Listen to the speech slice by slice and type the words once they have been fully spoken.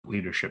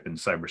leadership in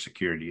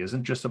cybersecurity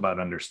isn't just about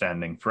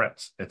understanding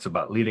threats. It's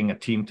about leading a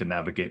team to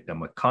navigate them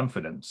with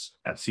confidence.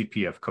 At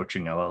CPF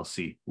Coaching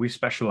LLC, we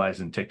specialize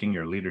in taking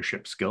your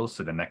leadership skills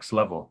to the next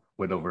level.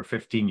 With over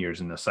 15 years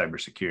in the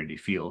cybersecurity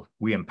field,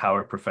 we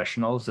empower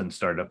professionals and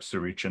startups to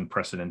reach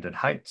unprecedented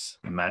heights.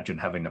 Imagine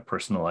having a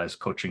personalized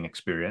coaching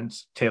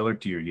experience tailored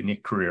to your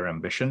unique career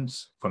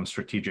ambitions. From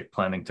strategic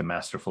planning to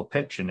masterful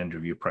pitch and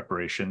interview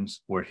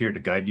preparations, we're here to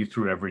guide you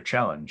through every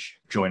challenge.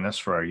 Join us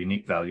for our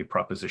unique value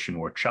proposition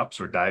workshops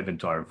or dive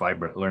into our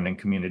vibrant learning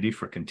community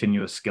for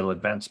continuous skill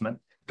advancement.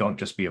 Don't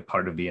just be a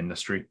part of the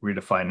industry,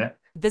 redefine it.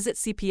 Visit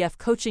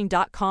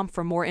cpfcoaching.com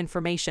for more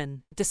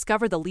information.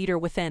 Discover the leader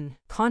within.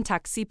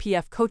 Contact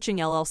CPF Coaching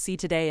LLC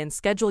today and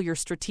schedule your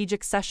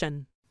strategic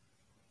session.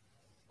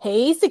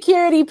 Hey,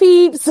 security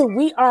peeps.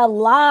 We are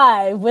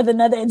live with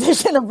another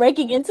edition of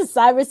Breaking into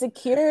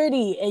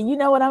Cybersecurity. And you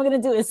know what I'm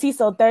going to do is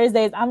CISO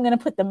Thursdays. I'm going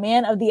to put the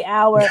man of the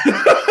hour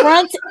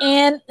front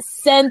and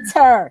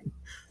center.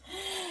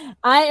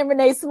 I am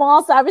Renee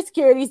Small,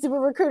 cybersecurity super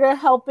recruiter,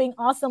 helping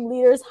awesome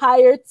leaders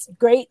hire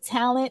great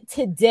talent.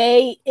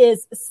 Today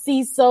is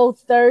CISO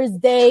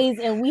Thursdays,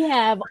 and we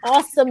have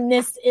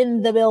awesomeness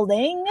in the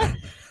building.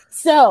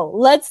 So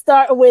let's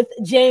start with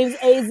James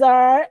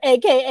Azar,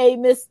 aka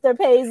Mr.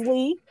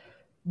 Paisley.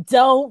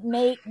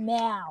 Donate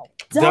now.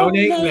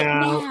 Donate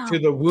now to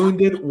the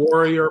Wounded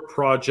Warrior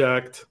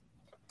Project.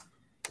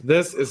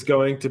 This is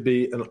going to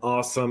be an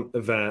awesome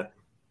event.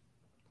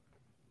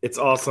 It's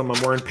awesome.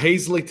 I'm wearing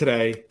Paisley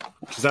today,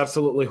 which is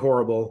absolutely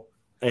horrible.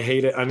 I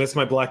hate it. I miss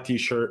my black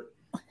t-shirt.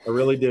 I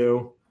really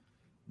do.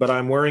 But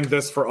I'm wearing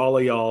this for all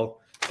of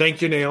y'all.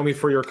 Thank you, Naomi,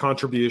 for your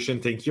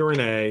contribution. Thank you,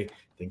 Renee.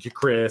 Thank you,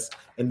 Chris.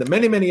 And the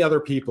many, many other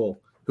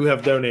people who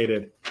have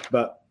donated.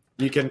 But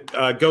you can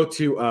go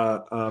to,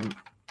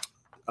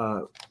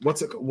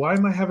 what's it? Why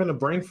am I having a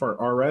brain fart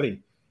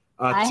already?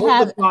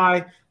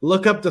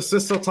 Look up the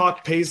CISO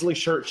Talk Paisley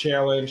Shirt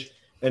Challenge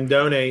and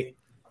donate.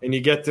 And you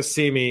get to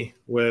see me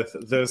with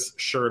this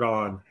shirt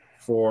on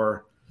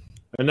for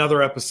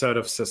another episode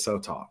of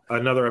CISO Talk,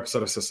 another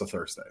episode of CISO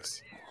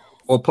Thursdays.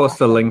 We'll post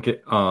the link in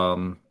the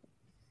comments.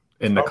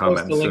 I'll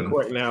post the link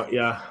right now.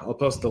 Yeah, I'll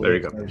post the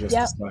link. There you go. Just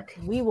a sec.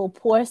 We will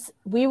post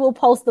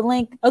the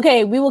link.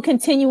 Okay, we will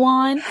continue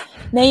on.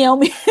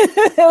 Naomi,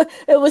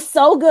 it was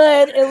so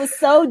good. It was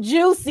so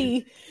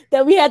juicy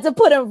that we had to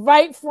put it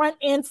right front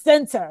and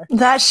center.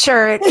 That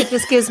shirt, it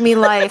just gives me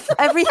life.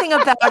 Everything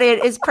about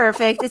it is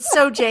perfect. It's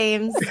so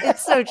James.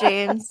 It's so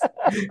James.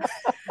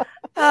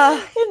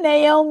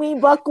 Naomi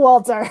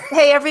Buckwalter.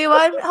 Hey,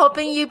 everyone.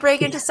 Hoping you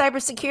break into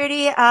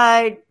cybersecurity.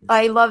 I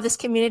love this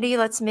community.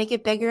 Let's make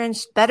it bigger and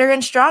better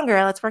and stronger.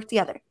 Let's work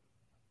together.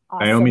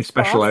 Awesome. Naomi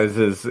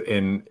specializes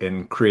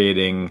in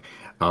creating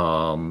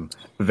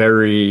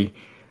very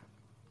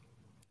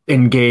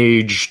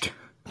engaged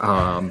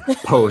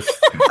post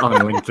on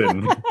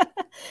LinkedIn.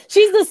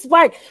 She's the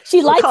spark.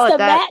 She lights the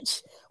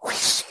match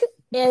whoosh,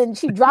 and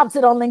she drops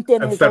it on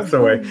LinkedIn and steps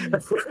away.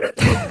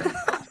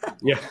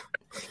 Yeah.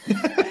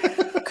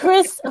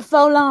 Chris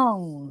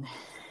Folong.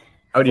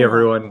 Howdy,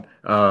 everyone.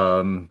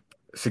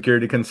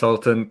 Security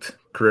consultant,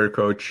 career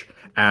coach,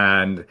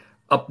 and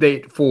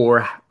update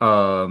for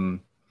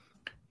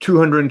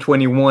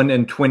 221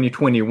 and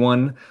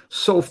 2021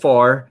 so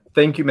far.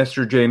 Thank you,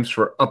 Mr. James,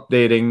 for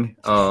updating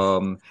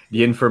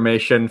the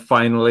information.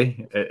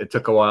 Finally, it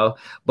took a while,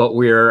 but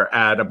we're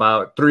at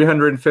about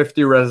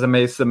 350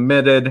 resumes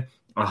submitted,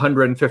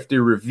 150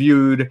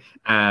 reviewed,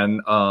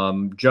 and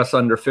just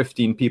under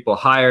 15 people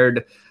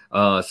hired.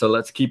 So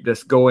let's keep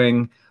this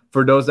going.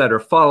 For those that are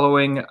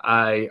following,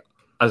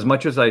 as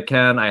much as I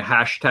can, I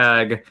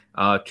hashtag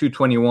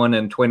 221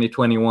 and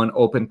 2021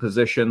 open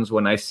positions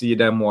when I see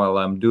them while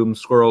I'm doom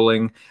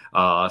scrolling.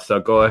 So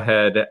go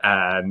ahead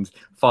and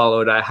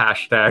follow that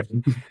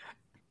hashtag.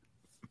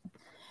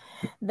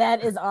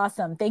 That is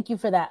awesome. Thank you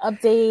for that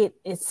update.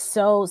 It's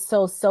so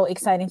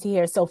exciting to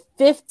hear. So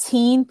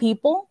 15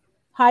 people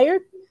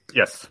hired?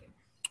 Yes.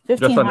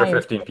 Just under hired.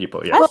 15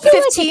 people, yes. Well,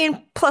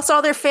 15 plus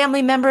all their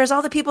family members,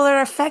 all the people that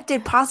are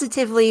affected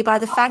positively by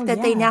the fact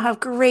that they now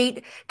have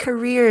great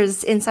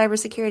careers in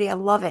cybersecurity. I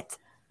love it.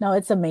 No,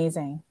 it's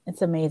amazing.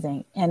 It's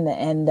amazing.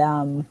 And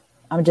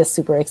I'm just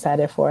super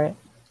excited for it.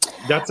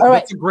 That's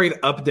a great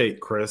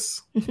update,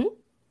 Chris. Mm-hmm.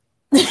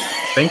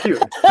 Thank you.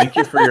 Thank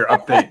you for your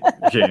update,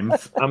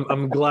 James.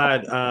 I'm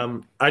glad.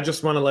 I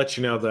just want to let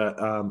you know that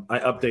I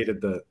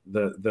updated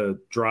the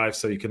drive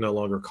so you can no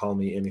longer call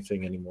me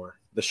anything anymore.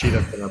 The sheet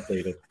has been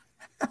updated.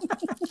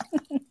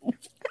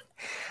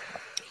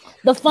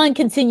 The fun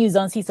continues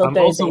on CISO Thursday.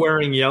 I'm also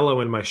wearing yellow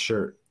in my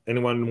shirt.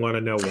 Anyone want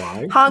to know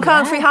why? Hong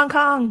Kong, free Hong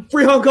Kong.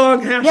 Free Hong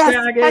Kong,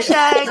 hashtag yes, it.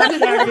 Hashtag.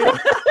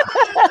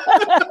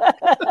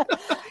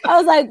 I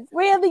was like,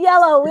 we're the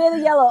yellow.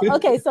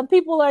 Okay, some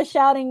people are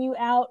shouting you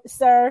out,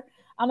 sir.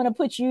 I'm going to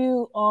put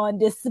you on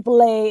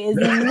display as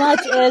much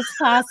as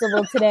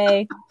possible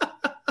today.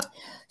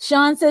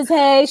 Sean says,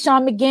 hey,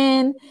 Sean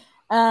McGinn.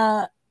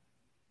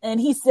 And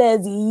he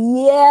says,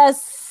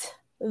 yes,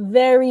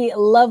 very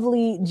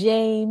lovely,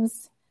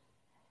 James.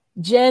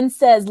 Jen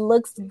says,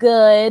 looks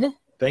good.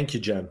 Thank you,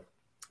 Jen.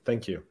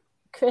 Thank you.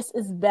 Chris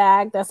is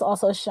back. That's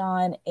also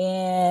Sean.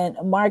 And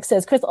Mark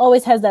says, Chris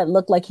always has that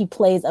look like he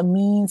plays a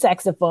mean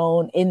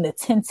saxophone in the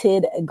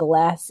tinted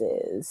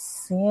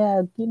glasses.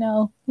 Yeah,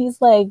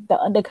 he's like the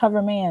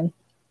undercover man.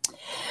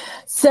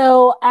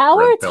 So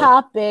our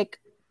topic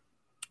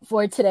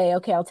for today,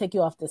 okay, I'll take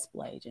you off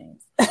display,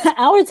 James.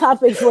 Our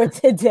topic for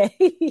today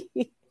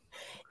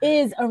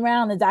is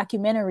around the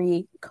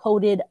documentary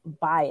Coded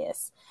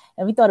Bias.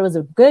 And we thought it was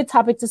a good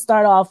topic to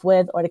start off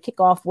with or to kick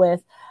off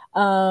with.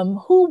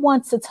 Who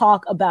wants to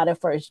talk about it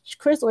first,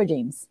 Chris or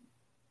James?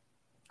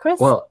 Chris?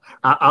 Well,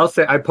 I'll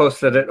say I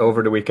posted it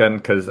over the weekend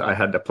because I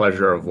had the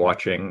pleasure of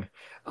watching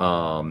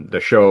the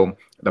show.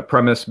 The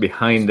premise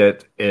behind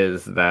it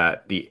is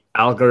that the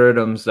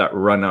algorithms that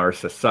run our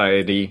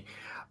society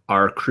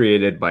are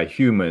created by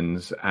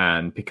humans,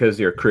 and because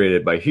they're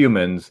created by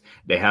humans,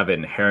 they have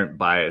inherent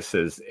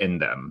biases in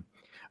them.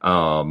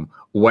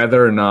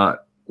 Whether or not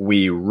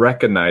we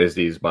recognize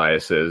these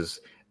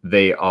biases,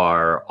 they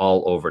are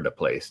all over the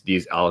place.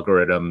 These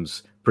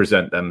algorithms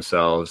present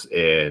themselves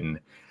in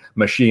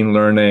machine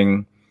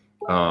learning,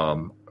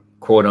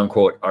 quote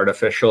unquote,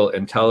 artificial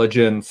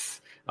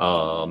intelligence,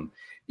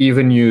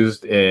 even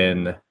used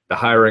in the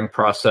hiring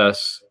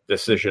process,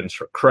 decisions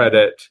for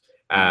credit,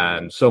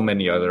 and so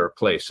many other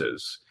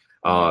places.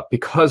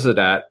 Because of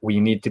that,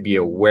 we need to be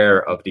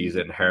aware of these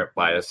inherent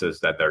biases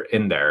that are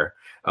in there.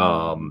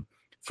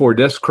 For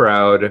this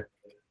crowd,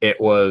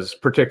 it was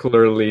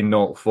particularly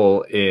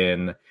notable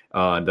in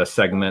the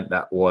segment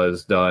that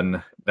was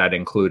done that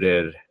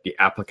included the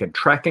applicant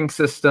tracking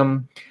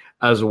system,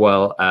 as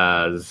well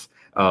as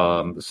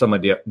some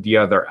of the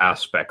other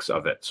aspects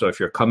of it. So if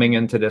you're coming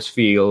into this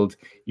field,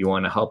 you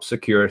want to help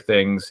secure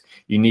things,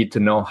 you need to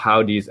know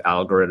how these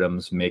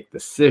algorithms make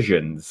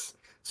decisions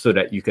so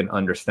that you can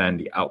understand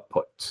the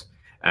output.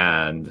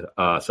 And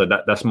so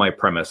that's my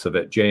premise of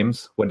it.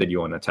 James, what did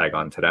you want to tag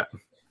on to that?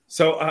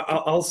 So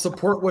I'll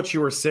support what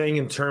you were saying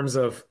in terms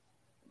of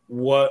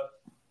what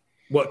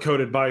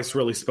Coded Bias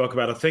really spoke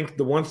about. I think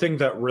the one thing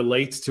that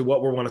relates to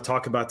what we want to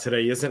talk about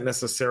today isn't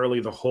necessarily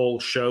the whole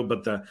show,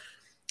 but the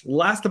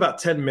last about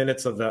 10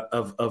 minutes of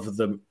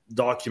the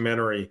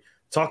documentary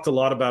talked a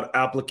lot about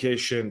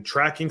application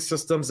tracking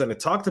systems, and it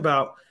talked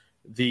about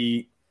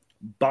the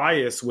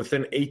bias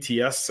within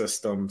ATS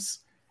systems,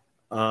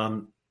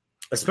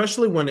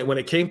 especially when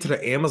it came to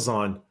the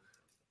Amazon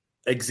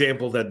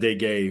example that they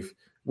gave,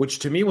 which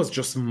to me was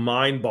just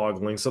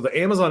mind-boggling. So the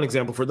Amazon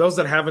example, for those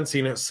that haven't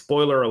seen it,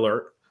 spoiler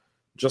alert,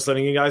 just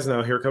letting you guys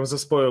know, here comes a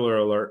spoiler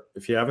alert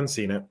if you haven't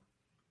seen it.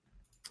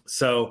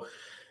 So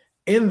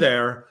in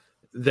there,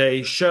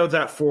 they show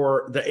that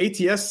for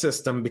the ATS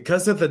system,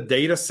 because of the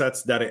data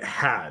sets that it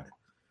had,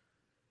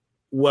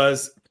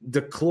 was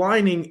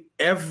declining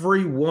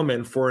every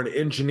woman for an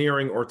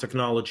engineering or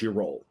technology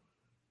role.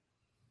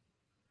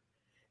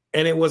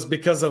 And it was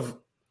because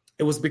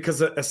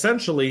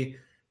essentially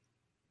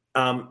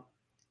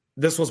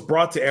this was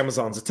brought to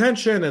Amazon's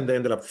attention and they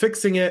ended up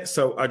fixing it.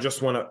 So I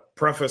just want to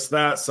preface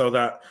that so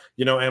that,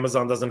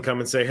 Amazon doesn't come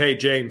and say, hey,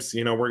 James,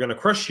 we're going to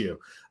crush you.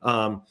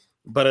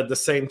 But at the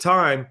same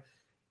time,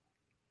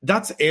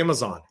 that's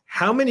Amazon.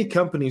 How many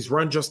companies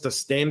run just a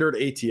standard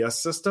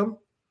ATS system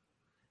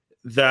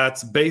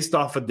that's based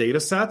off of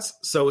data sets?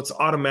 So it's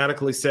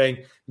automatically saying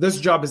this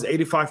job is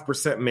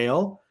 85%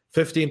 male,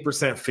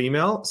 15%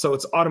 female. So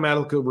it's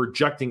automatically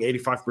rejecting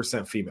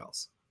 85%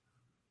 females.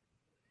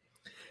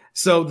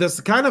 So this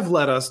kind of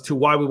led us to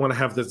why we want to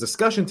have this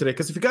discussion today.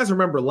 Because if you guys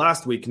remember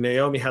last week,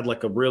 Naomi had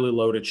like a really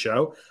loaded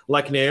show.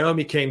 Like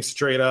Naomi came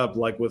straight up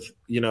like with,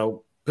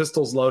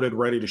 pistols loaded,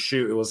 ready to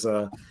shoot. It was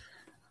bang,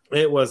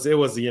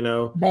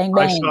 bang.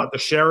 I shot the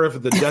sheriff,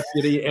 the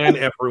deputy, and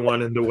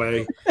everyone in the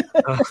way.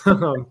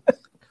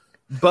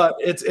 But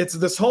it's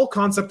this whole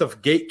concept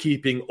of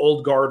gatekeeping,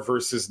 old guard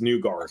versus new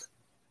guard,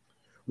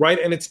 right?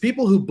 And it's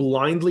people who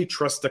blindly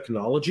trust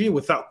technology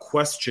without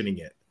questioning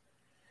it.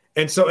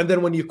 And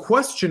then when you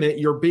question it,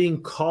 you're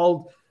being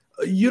called,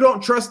 you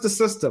don't trust the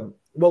system.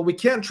 Well, we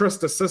can't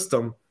trust a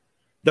system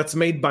that's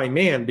made by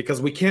man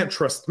because we can't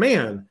trust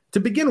man to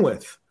begin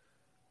with.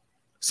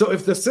 So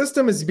if the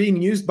system is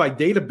being used by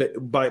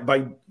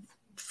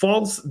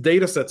false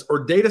data sets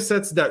or data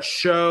sets that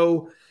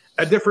show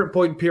a different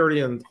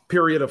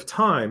period of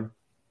time,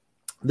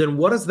 then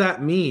what does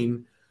that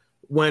mean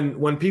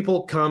when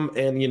people come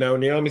and,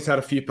 Naomi's had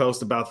a few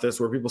posts about this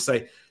where people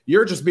say,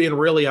 you're just being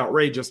really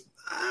outrageous.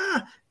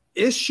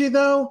 Is she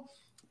though?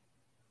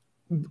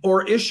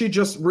 Or is she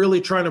just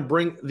really trying to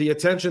bring the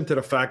attention to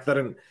the fact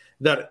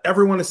that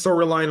everyone is so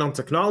reliant on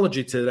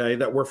technology today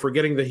that we're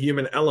forgetting the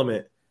human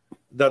element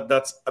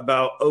that's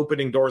about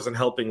opening doors and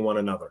helping one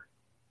another?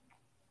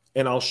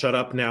 And I'll shut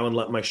up now and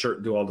let my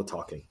shirt do all the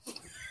talking.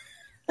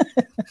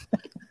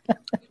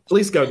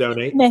 Please go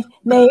donate. Nay.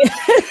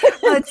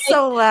 It's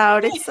so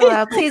loud. It's so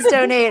loud. Please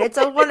donate. It's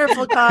a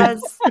wonderful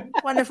cause.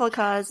 Wonderful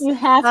cause. You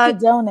have to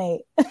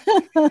donate.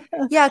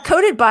 Yeah,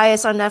 Coded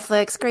Bias on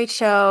Netflix. Great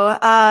show.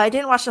 I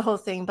didn't watch the whole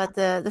thing, but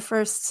the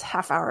first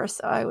half hour or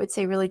so, I would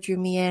say, really drew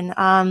me in.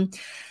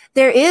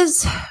 there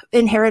is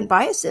inherent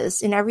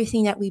biases in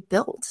everything that we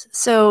build.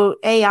 So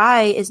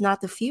AI is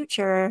not the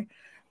future,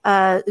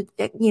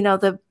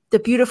 the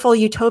beautiful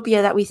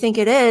utopia that we think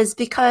it is,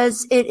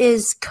 because it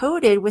is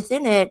coded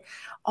within it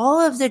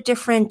all of the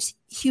different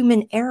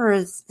human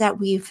errors that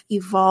we've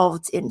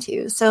evolved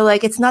into. So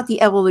like, it's not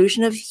the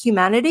evolution of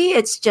humanity,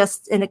 it's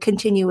just in a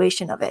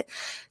continuation of it.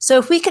 So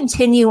if we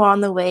continue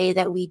on the way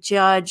that we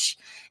judge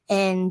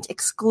and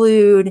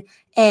exclude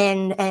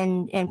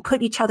and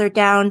put each other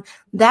down,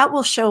 that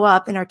will show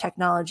up in our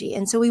technology.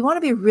 And so we want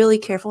to be really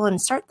careful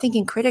and start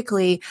thinking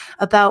critically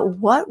about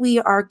what we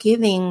are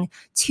giving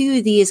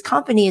to these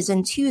companies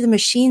and to the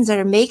machines that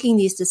are making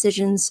these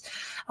decisions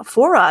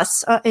for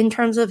us in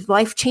terms of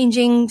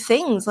life-changing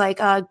things like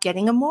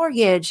getting a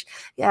mortgage,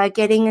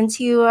 getting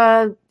onto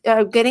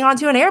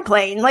an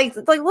airplane, like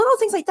little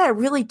things like that. It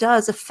really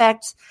does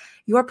affect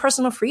your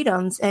personal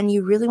freedoms, and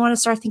you really want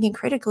to start thinking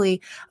critically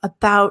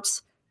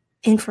about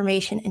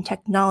information and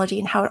technology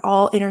and how it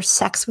all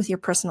intersects with your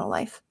personal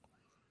life.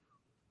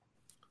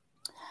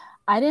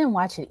 I didn't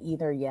watch it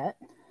either yet.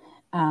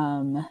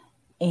 And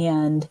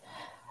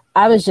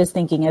I was just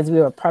thinking as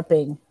we were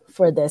prepping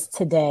for this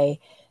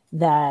today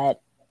that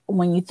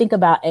when you think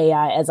about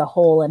AI as a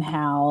whole and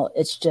how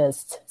it's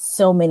just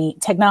so many,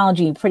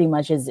 technology pretty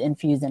much is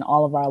infused in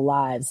all of our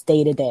lives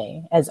day to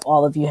day, as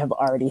all of you have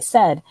already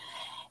said.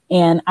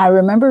 And I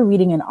remember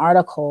reading an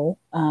article,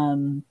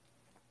 and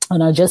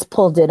I just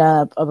pulled it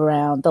up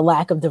around the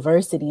lack of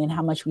diversity and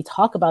how much we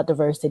talk about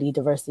diversity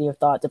of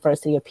thought,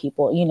 diversity of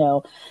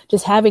people,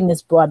 just having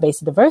this broad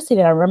base of diversity.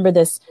 And I remember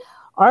this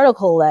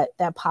article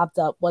that popped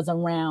up was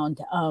around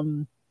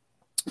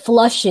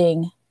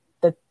flushing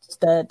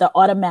the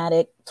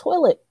automatic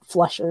toilet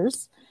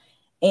flushers.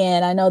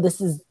 And I know this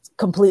is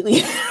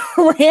completely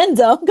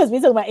random because we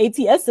talk about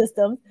ATS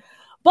systems,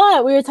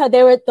 but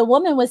the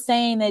woman was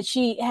saying that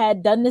she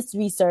had done this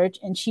research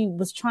and she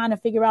was trying to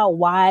figure out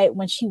why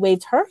when she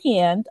waved her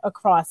hand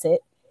across it,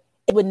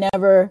 it would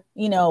never,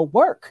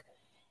 work.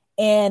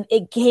 And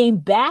it came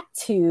back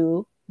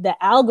to the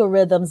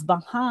algorithms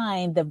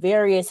behind the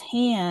various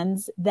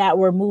hands that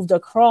were moved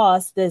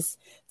across this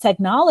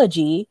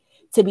technology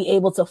to be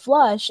able to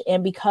flush.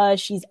 And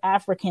because she's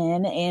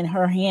African and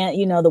her hand,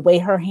 the way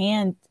her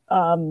hand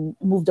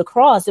moved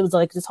across, it was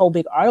like this whole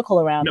big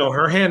article around No, it.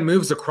 her hand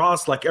moves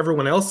across like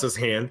everyone else's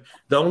hand.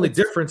 The only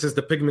difference is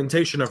the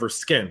pigmentation of her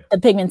skin. The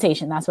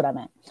pigmentation, that's what I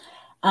meant.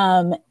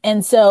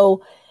 And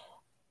so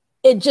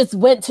it just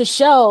went to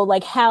show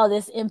like how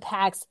this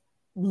impacts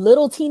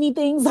little teeny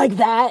things like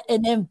that,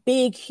 and then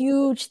big,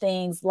 huge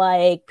things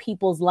like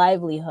people's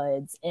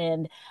livelihoods.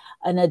 And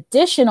an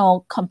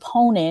additional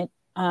component,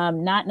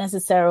 not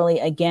necessarily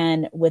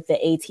again with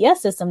the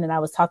ATS system that I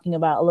was talking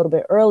about a little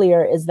bit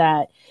earlier, is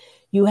that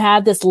you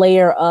have this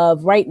layer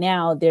of right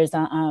now there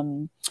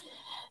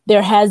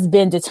has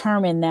been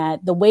determined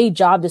that the way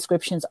job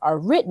descriptions are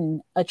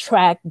written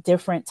attract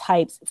different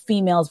types,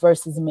 females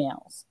versus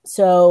males.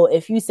 So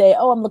if you say,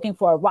 oh, I'm looking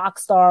for a rock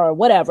star or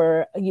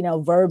whatever,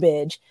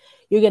 verbiage,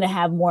 you're going to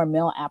have more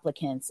male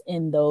applicants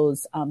in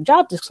those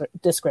job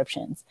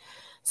descriptions.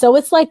 So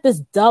it's like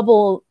this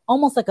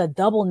almost like a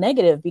double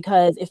negative,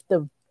 because if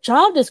the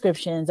job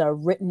descriptions are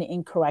written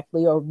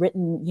incorrectly or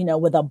written,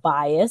 with a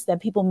bias that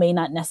people may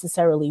not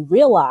necessarily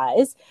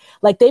realize,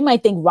 like they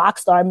might think rock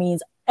star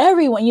means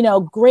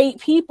everyone, great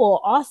people,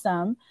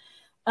 awesome.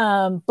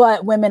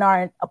 But women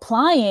aren't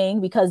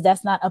applying because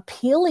that's not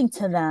appealing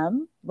to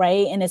them,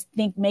 right? And it's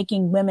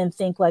making women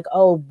think like,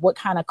 oh, what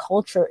kind of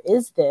culture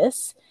is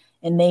this?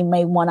 And they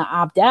may want to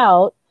opt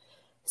out.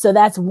 So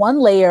that's one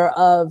layer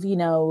of,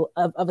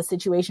 of a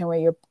situation where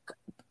you're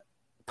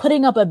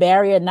putting up a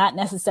barrier, not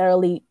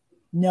necessarily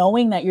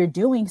knowing that you're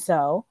doing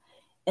so.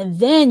 And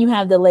then you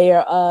have the layer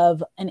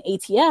of an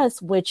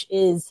ATS, which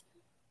is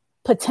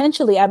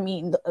potentially,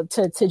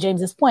 to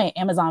James's point,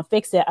 Amazon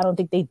fixed it. I don't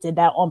think they did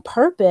that on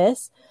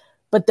purpose,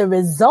 but the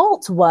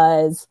result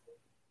was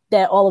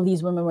that all of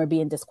these women were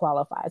being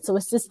disqualified. So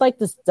it's just like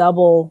this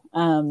double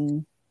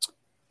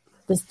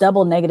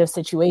negative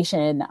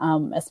situation,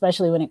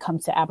 especially when it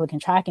comes to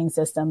applicant tracking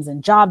systems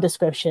and job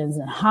descriptions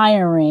and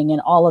hiring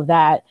and all of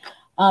that.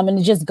 And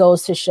it just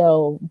goes to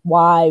show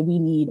why we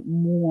need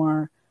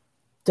more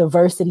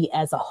diversity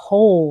as a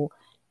whole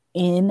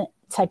in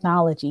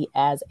technology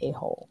as a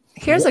whole.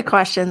 Here's a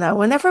question, though.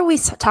 Whenever we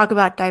talk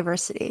about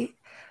diversity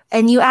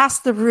and you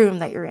ask the room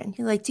that you're in,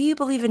 you're like, do you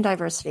believe in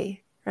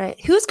diversity? Right?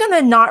 Who's going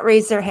to not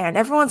raise their hand?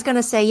 Everyone's going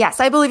to say,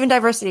 yes, I believe in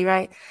diversity,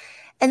 right?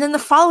 And then the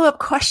follow-up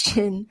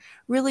question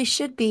really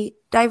should be,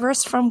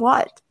 diverse from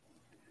what?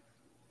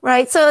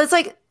 Right? So it's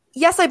like,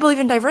 yes, I believe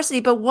in diversity,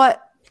 but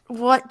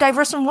what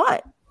diverse from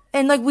what?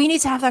 And like, we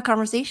need to have that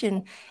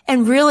conversation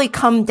and really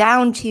come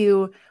down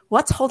to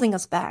what's holding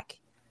us back.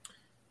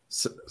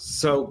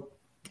 So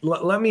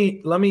let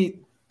me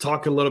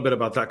talk a little bit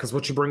about that, because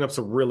what you bring up is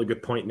a really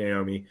good point,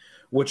 Naomi,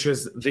 which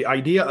is the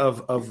idea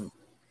of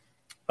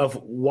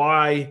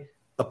why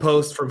a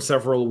post from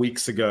several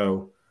weeks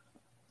ago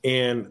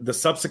and the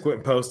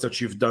subsequent posts that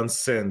you've done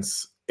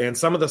since And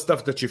some of the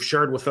stuff that you've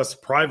shared with us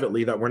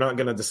privately that we're not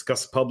going to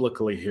discuss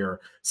publicly here,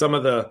 some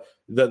of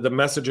the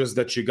messages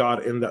that you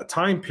got in that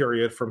time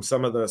period from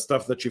some of the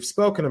stuff that you've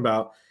spoken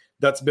about,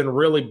 that's been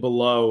really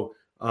below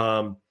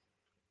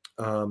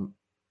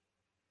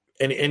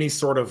any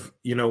sort of,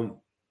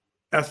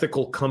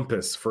 ethical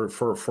compass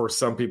for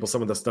some people.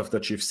 Some of the stuff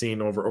that you've seen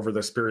over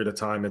this period of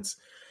time, it's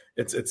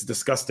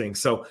disgusting.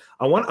 So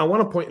I want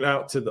to point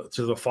out to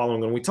the following.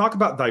 When we talk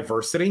about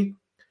diversity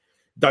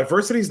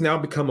has now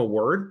become a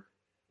word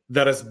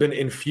that has been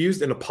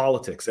infused into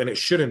politics, and it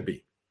shouldn't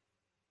be.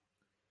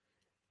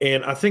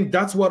 And I think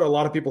that's what a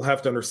lot of people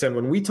have to understand.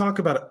 When we talk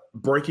about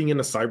breaking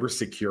into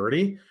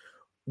cybersecurity,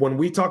 when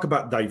we talk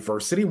about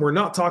diversity, we're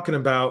not talking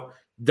about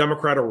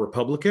Democrat or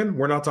Republican.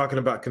 We're not talking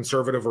about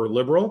conservative or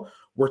liberal.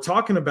 We're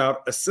talking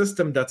about a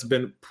system that's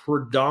been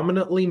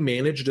predominantly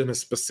managed in a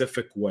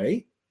specific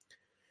way.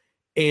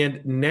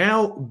 And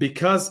now,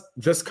 because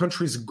this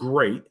country's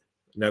great,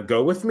 now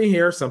go with me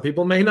here. Some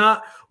people may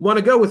not want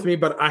to go with me,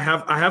 but I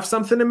have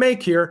something to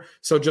make here.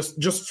 So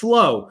just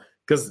flow,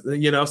 because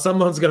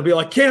someone's going to be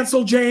like,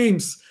 cancel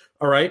James.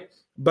 All right.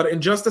 But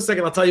in just a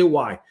second, I'll tell you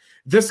why.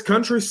 This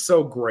country's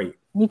so great.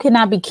 You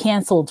cannot be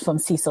canceled from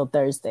CISO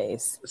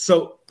Thursdays.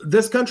 So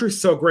this country's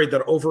so great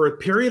that over a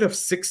period of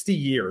 60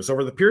 years,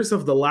 over the periods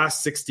of the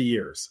last 60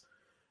 years,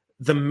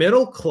 the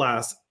middle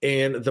class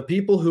and the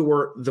people who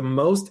were the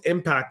most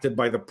impacted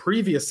by the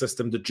previous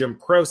system, the Jim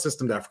Crow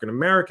system, the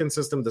African-American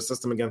system, the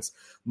system against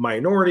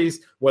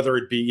minorities, whether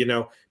it be,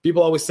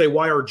 people always say,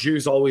 why are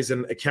Jews always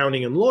in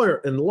accounting and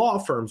law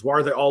firms? Why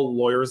are they all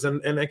lawyers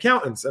and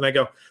accountants? And I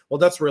go, well,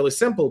 that's really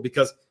simple,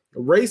 because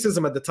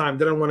racism at the time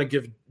didn't want to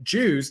give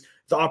Jews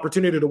the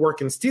opportunity to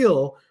work in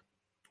steel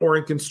or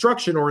in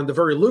construction or in the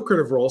very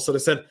lucrative role. So they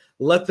said,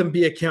 let them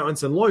be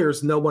accountants and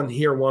lawyers. No one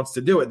here wants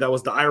to do it. That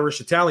was the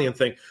Irish-Italian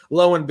thing.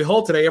 Lo and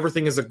behold, today,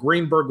 everything is a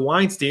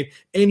Greenberg-Weinstein.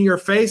 In your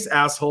face,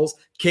 assholes,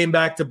 came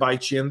back to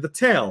bite you in the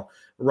tail,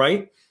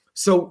 right?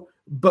 So,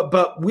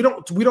 but we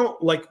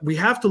don't like, we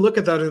have to look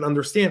at that and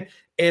understand,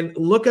 and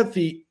look at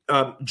the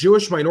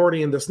Jewish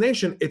minority in this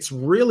nation. It's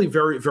really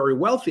very, very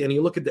wealthy. And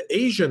you look at the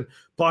Asian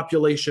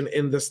population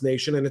in this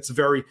nation, and it's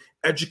very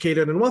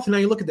educated and wealthy. Now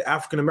you look at the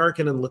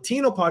African-American and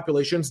Latino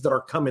populations that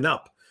are coming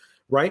up,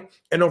 right?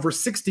 And over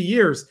 60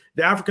 years,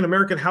 the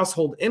African-American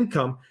household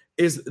income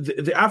is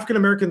the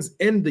African-Americans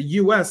in the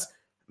U.S.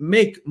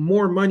 make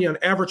more money on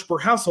average per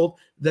household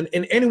than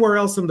in anywhere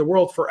else in the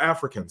world for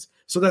Africans.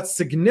 So that's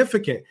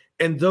significant.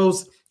 And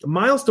those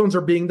milestones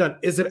are being done.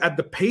 Is it at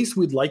the pace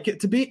we'd like it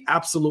to be?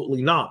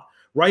 Absolutely not.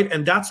 Right.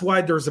 And that's why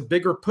there's a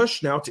bigger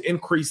push now to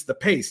increase the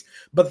pace.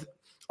 But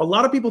a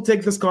lot of people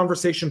take this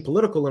conversation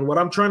political. And what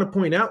I'm trying to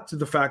point out to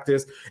the fact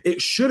is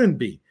it shouldn't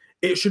be.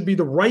 It should be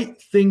the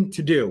right thing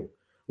to do.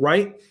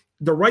 Right.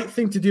 The right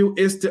thing to do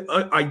is to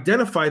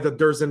identify that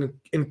there's an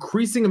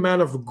increasing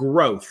amount of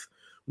growth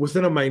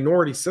within a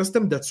minority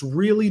system that's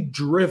really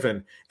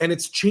driven, and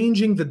it's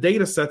changing the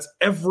data sets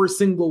every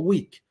single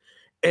week.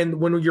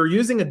 And when you're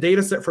using a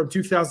data set from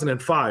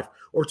 2005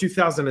 or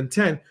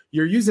 2010,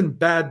 you're using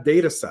bad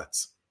data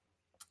sets.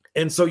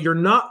 And so you're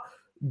not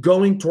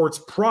going towards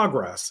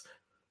progress.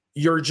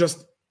 You're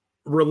just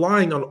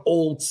relying on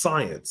old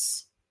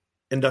science,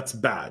 and that's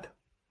bad.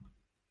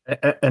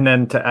 And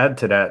then to add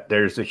to that,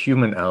 there's a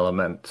human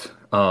element.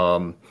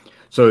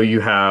 So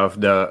you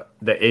have the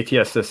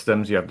ATS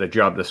systems, you have the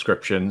job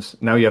descriptions,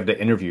 now you have the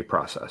interview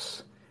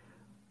process.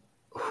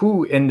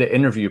 Who in the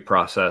interview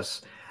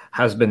process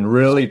has been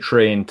really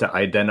trained to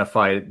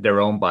identify their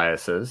own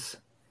biases,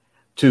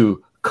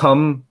 to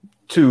come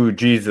to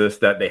Jesus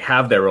that they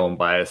have their own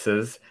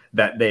biases,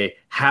 that they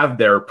have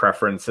their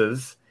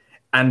preferences,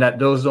 and that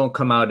those don't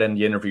come out in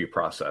the interview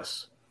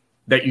process?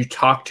 That you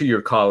talk to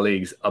your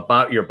colleagues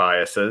about your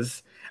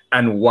biases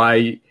and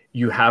why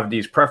you have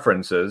these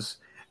preferences,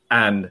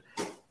 and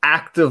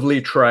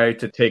actively try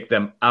to take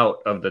them out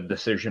of the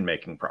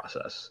decision-making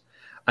process.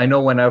 I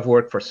know when I've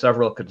worked for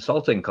several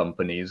consulting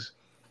companies,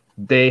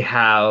 they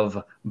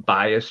have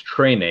bias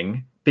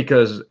training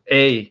because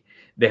they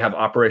have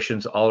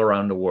operations all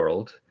around the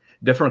world.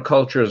 Different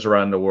cultures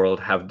around the world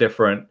have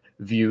different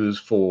views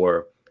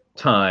for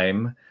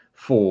time,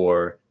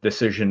 for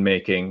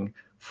decision-making,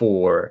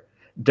 for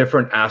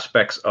different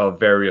aspects of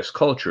various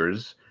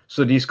cultures.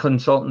 So these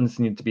consultants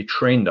need to be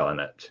trained on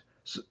it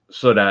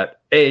so that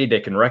A,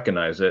 they can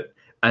recognize it,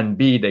 and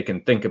B, they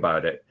can think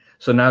about it.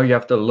 So now you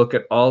have to look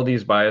at all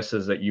these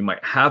biases that you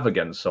might have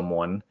against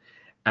someone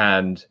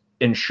and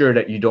ensure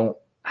that you don't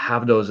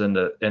have those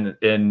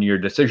in your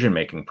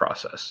decision-making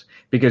process,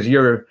 because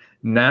you're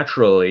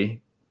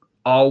naturally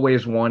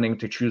always wanting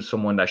to choose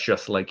someone that's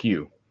just like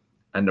you.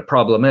 And the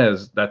problem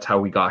is that's how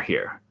we got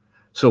here.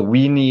 So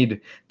we need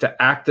to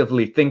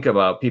actively think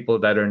about people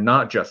that are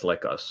not just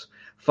like us,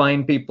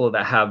 find people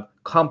that have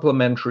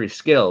complementary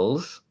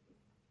skills,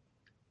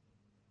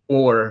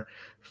 or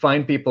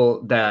find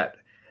people that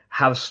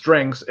have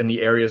strengths in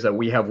the areas that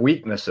we have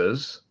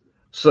weaknesses,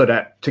 so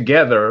that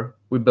together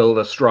we build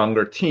a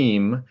stronger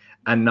team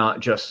and not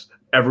just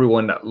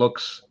everyone that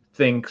looks,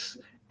 thinks,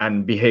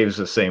 and behaves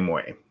the same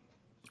way.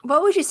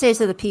 What would you say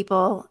to the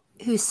people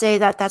who say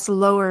that that's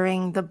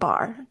lowering the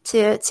bar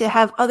to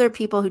have other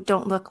people who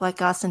don't look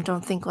like us and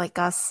don't think like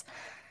us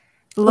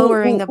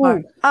lowering the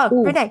bar.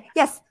 Renee,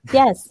 yes.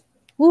 Yes.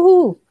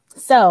 Woohoo.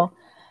 So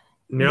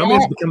Naomi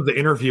has become the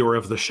interviewer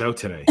of the show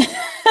today.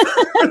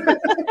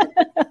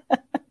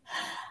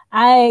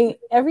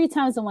 Every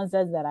time someone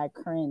says that, I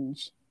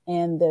cringe.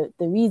 And the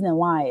reason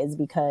why is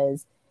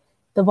because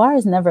the bar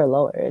is never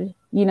lowered.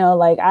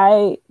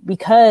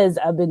 Because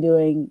I've been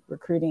doing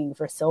recruiting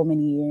for so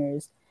many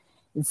years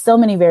in so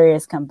many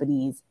various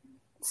companies,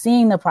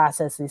 seeing the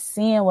processes,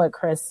 seeing what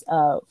Chris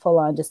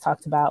Fullon just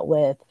talked about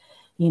with,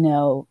 in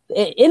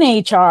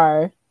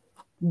HR,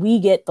 we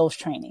get those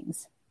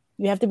trainings.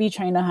 You have to be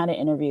trained on how to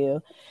interview.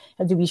 You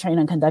have to be trained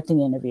on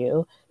conducting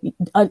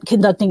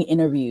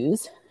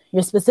interviews.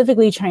 You're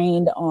specifically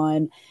trained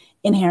on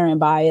inherent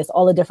bias,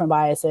 all the different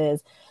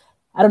biases.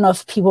 I don't know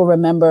if people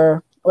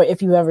remember or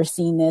if you've ever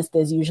seen this.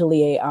 There's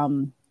usually a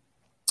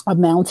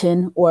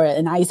mountain or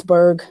an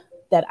iceberg.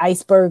 That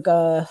iceberg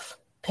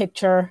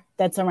picture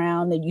that's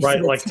around that you right,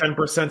 see, like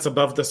 10%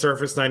 above the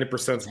surface,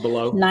 90%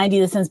 below.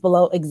 90%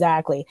 below,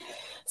 exactly.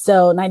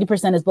 So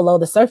 90% is below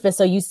the surface.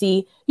 So you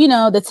see,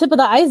 the tip of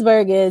the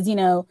iceberg is,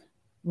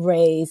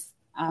 race,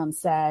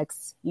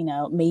 sex,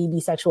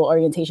 maybe sexual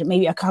orientation,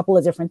 maybe a couple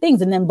of different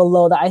things. And then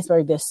below the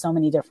iceberg, there's so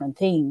many different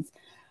things.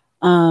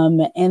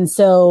 And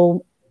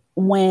so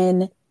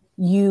when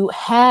you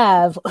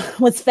have,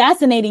 what's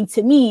fascinating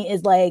to me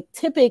is like,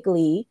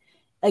 typically,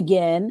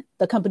 again,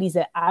 the companies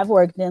that I've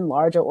worked in,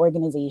 larger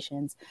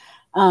organizations,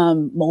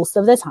 most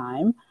of the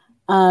time,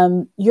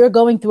 you're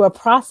going through a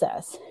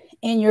process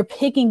and you're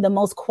picking the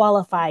most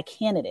qualified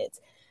candidates.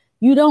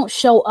 You don't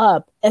show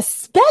up,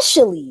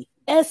 especially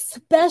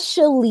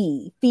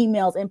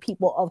females and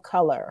people of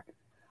color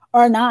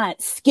are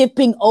not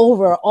skipping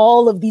over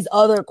all of these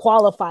other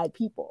qualified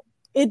people.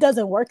 It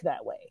doesn't work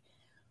that way.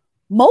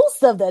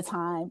 Most of the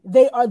time,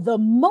 they are the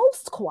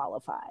most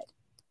qualified.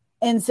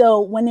 And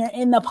so when they're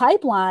in the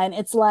pipeline,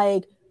 it's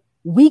like,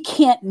 we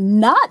can't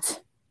not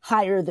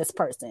hire this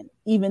person,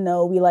 even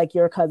though we like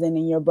your cousin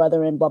and your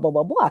brother and blah, blah,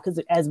 blah, blah. Because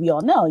as we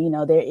all know,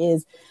 there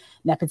is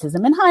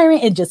nepotism in hiring.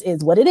 It just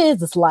is what it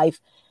is. It's life,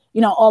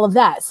 all of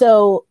that.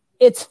 So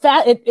it's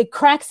it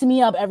cracks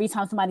me up every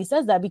time somebody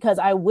says that, because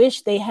I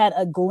wish they had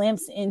a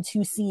glimpse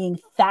into seeing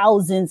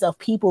thousands of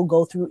people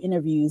go through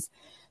interviews,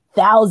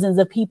 thousands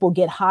of people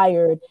get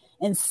hired,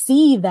 and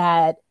see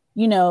that,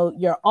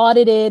 you're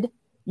audited.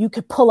 You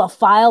could pull a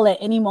file at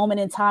any moment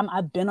in time.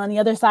 I've been on the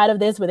other side of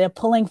this where they're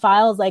pulling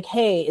files like,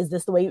 hey, is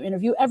this the way you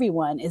interview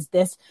everyone? Is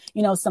this,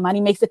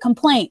 somebody makes a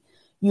complaint.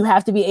 You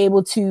have to be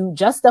able to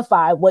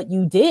justify what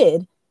you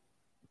did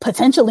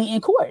potentially in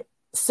court.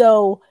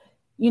 So,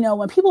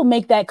 when people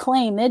make that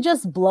claim, they're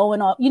just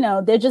blowing off,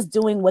 they're just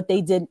doing what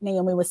they did,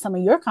 Naomi, with some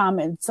of your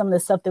comments, some of the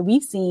stuff that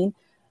we've seen.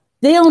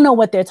 They don't know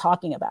what they're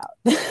talking about.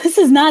 This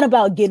is not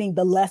about getting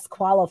the less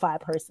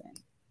qualified person.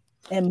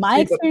 In my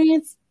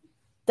experience,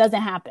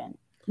 doesn't happen.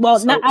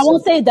 Well, I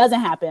won't say it doesn't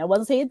happen. I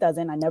won't say it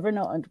doesn't. I never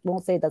know. I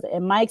won't say it doesn't.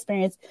 In my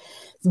experience,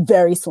 it's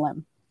very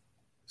slim.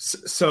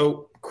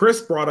 So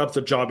Chris brought up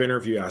the job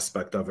interview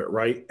aspect of it,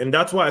 right? And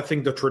that's why I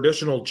think the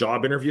traditional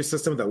job interview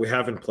system that we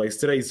have in place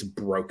today is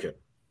broken.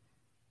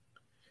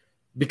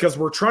 Because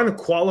we're trying to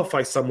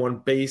qualify someone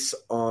based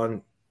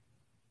on,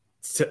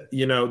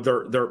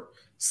 their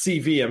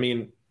CV. I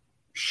mean,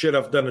 shit,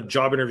 I've done a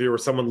job interview where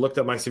someone looked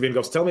at my CV and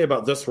goes, tell me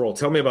about this role.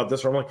 Tell me about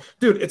this role. I'm like,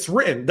 dude, it's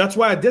written. That's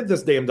why I did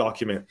this damn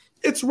document.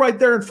 It's right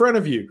there in front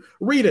of you.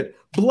 Read it.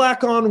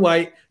 Black on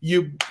white.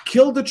 You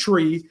killed a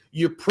tree.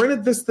 You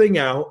printed this thing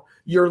out.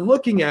 You're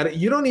looking at it.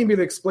 You don't need me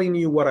to explain to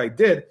you what I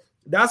did.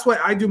 That's why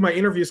I do my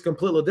interviews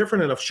completely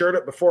different. And I've shared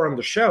it before on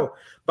the show.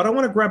 But I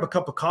want to grab a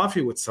cup of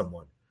coffee with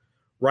someone,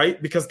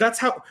 right? Because that's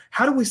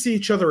how do we see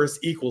each other as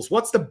equals?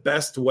 What's the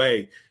best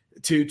way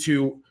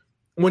to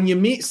when you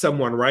meet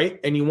someone, right,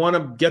 and you want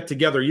to get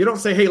together, you don't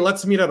say, hey,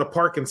 let's meet at a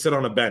park and sit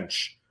on a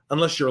bench,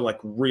 unless you're like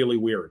really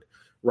weird,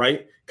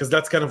 right? Because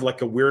that's kind of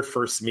like a weird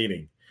first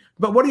meeting.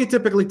 But what do you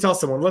typically tell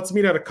someone? Let's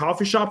meet at a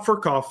coffee shop for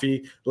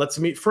coffee. Let's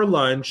meet for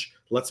lunch.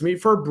 Let's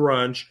meet for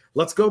brunch.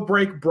 Let's go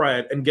break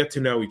bread and get to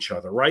know each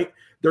other, right?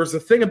 There's a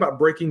thing about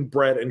breaking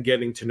bread and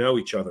getting to know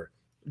each other.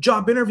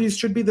 Job interviews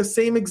should be the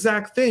same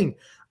exact thing.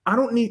 I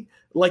don't need,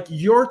 like,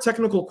 your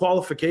technical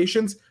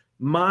qualifications.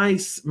 My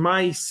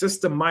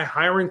system, my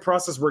hiring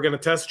process, we're going to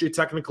test you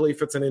technically.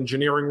 If it's an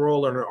engineering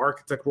role or an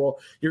architect role,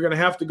 you're going to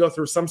have to go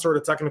through some sort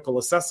of technical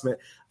assessment.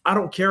 I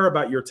don't care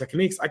about your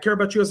techniques. I care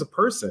about you as a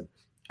person.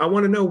 I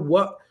want to know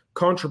what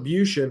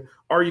contribution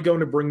are you going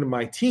to bring to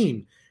my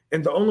team?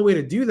 And the only way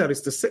to do that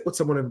is to sit with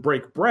someone and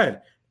break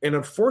bread. And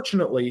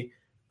unfortunately,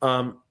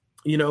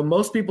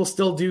 most people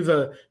still do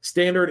the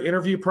standard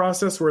interview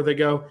process where they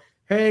go,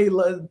 hey,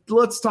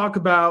 let's talk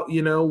about,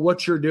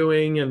 what you're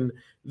doing and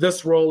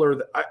this role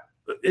or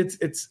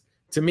it's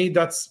to me,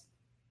 that's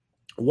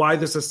why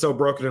this is so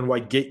broken and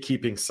why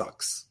gatekeeping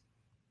sucks.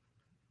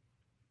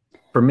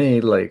 For me,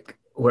 like,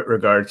 with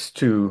regards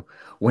to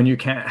when you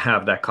can't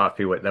have that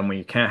coffee with them, when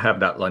you can't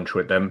have that lunch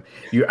with them,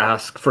 you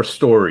ask for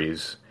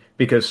stories,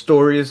 because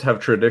stories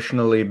have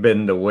traditionally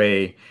been the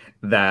way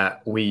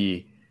that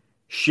we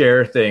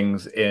share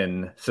things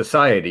in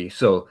society.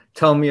 So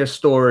tell me a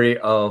story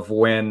of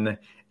when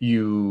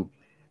you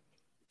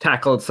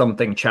tackled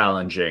something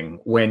challenging,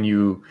 when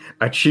you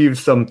achieved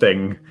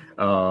something.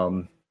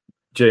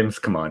 James,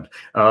 come on.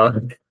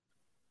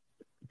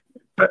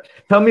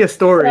 Tell me a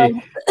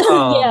story.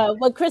 Yeah,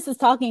 what Chris is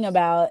talking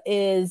about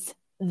is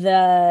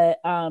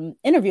the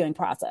interviewing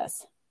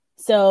process.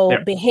 So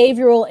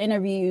behavioral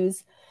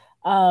interviews,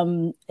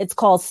 it's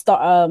called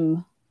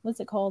what's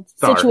it called?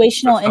 STAR.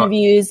 Situational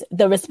interviews.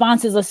 The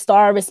response is a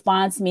STAR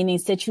response, meaning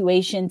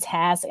situation,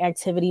 task,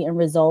 activity, and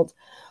result,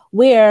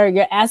 where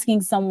you're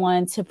asking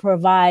someone to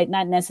provide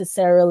not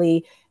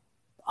necessarily,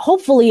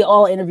 hopefully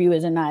all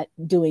interviewers are not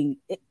doing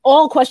it.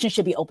 All questions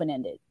should be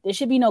open-ended. There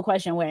should be no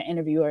question where an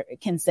interviewer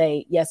can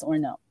say yes or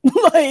no,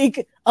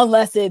 like,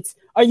 unless it's,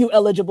 are you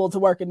eligible to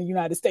work in the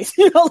United States?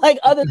 Like,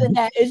 other than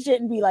that, it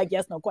shouldn't be like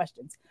yes, no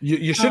questions.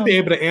 You should be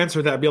able to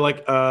answer that. Be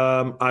like,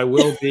 I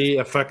will be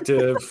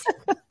effective.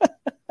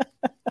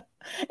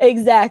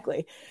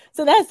 Exactly.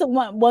 So that's the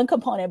one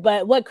component.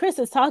 But what Chris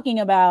is talking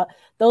about,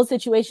 those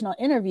situational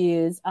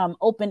interviews,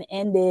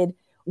 open-ended,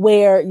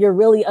 where you're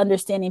really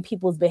understanding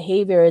people's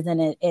behaviors,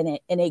 and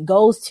it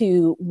goes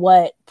to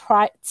what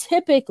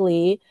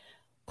typically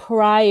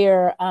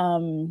prior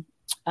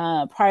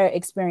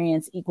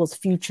experience equals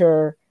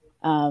future,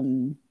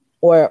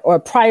 or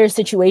prior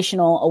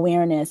situational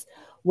awareness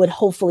would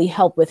hopefully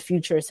help with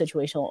future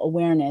situational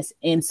awareness.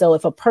 And so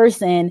if a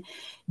person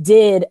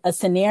did a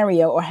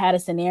scenario or had a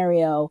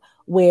scenario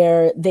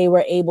where they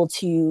were able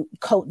to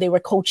they were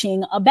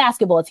coaching a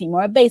basketball team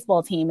or a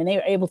baseball team, and they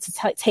were able to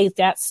take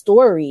that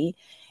story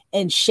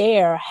and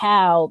share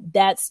how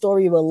that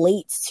story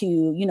relates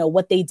to,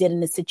 what they did in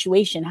the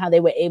situation, how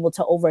they were able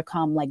to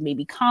overcome, like,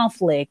 maybe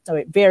conflict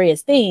or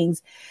various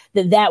things,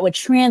 that would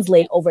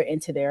translate over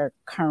into their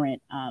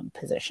current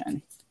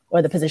position,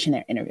 or the position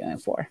they're interviewing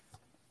for.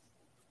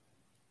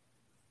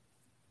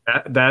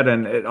 That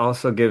and it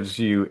also gives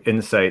you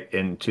insight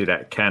into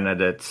that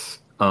candidate's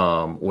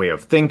way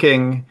of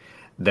thinking,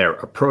 their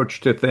approach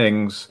to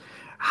things,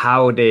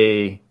 how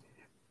they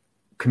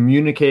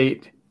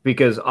communicate,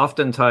 because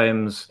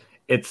oftentimes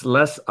it's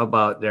less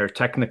about their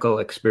technical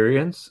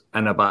experience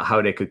and about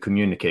how they could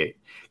communicate.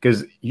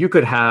 Because you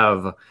could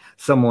have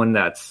someone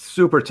that's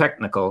super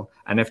technical,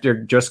 and if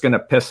they're just going to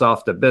piss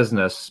off the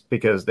business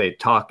because they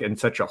talk in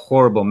such a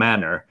horrible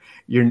manner,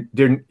 they're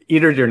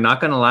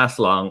not going to last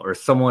long, or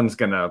someone's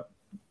going to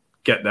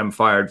get them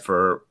fired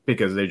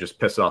because they just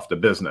piss off the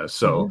business.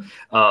 So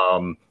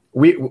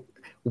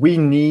we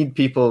need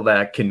people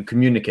that can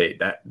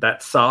communicate,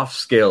 that soft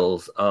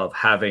skills of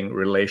having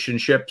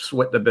relationships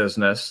with the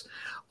business,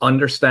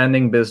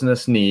 understanding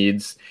business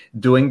needs,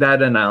 doing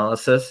that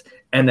analysis,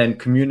 and then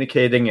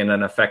communicating in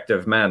an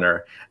effective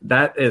manner.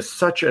 That is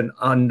such an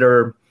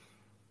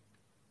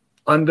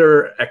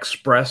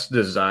under-expressed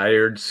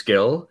desired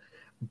skill,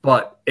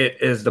 but it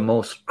is the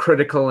most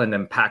critical and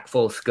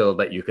impactful skill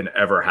that you can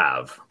ever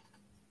have.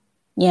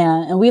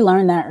 Yeah, and we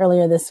learned that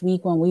earlier this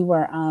week when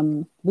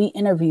we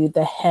interviewed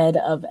the head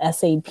of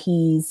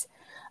SAP's,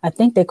 I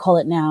think they call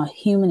it now,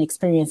 Human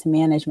Experience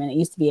Management. It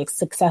used to be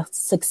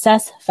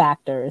Success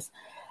Factors.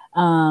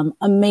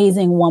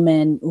 Amazing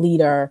woman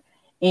leader.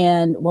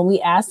 And when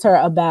we asked her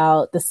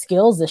about the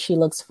skills that she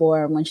looks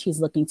for when she's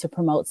looking to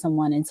promote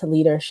someone into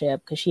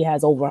leadership, because she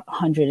has over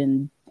 100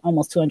 and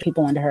almost 200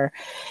 people under her,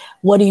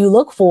 what do you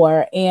look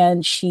for?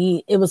 And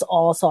it was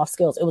all soft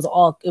skills. It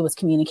was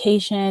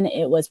communication.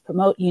 It was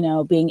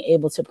being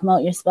able to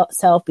promote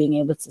yourself, being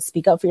able to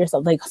speak up for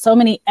yourself, like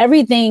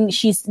everything.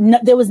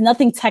 There was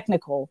nothing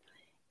technical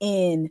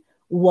in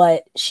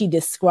what she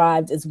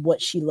described as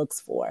what she looks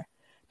for,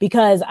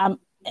 because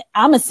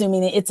I'm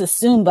assuming that it's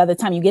assumed by the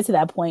time you get to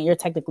that point, you're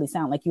technically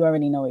sound, like you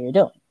already know what you're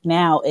doing.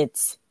 Now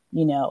it's,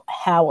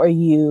 how are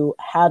you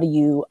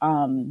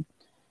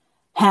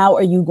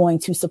going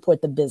to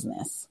support the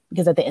business?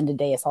 Because at the end of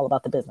the day, it's all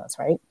about the business,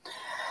 right?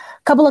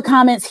 A couple of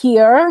comments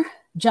here.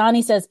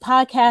 Johnny says,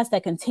 podcasts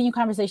that continue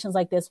conversations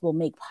like this will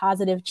make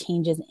positive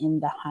changes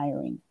in the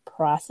hiring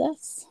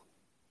process.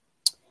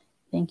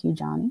 Thank you,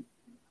 Johnny.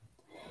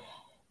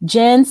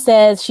 Jen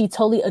says she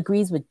totally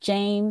agrees with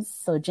James.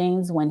 So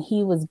James, when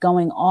he was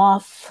going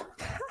off.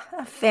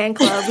 Fan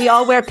club. We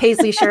all wear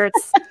Paisley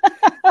shirts.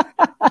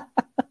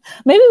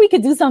 Maybe we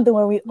could do something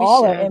where we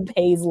all are in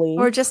Paisley.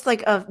 Or just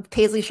like a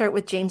Paisley shirt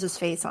with James's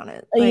face on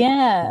it.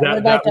 Yeah.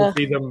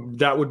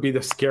 That would be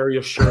the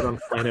scariest shirt on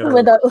planet Earth.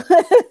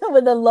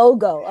 with a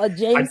logo. I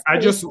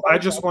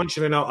just want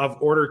you to know I've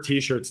ordered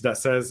t-shirts that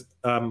says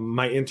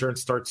my intern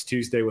starts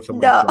Tuesday with a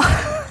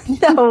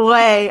No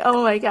way.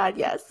 Oh my God,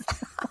 yes.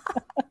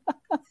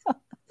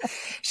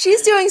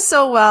 She's doing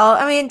so well.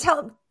 I mean,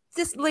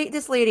 this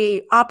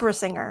lady, opera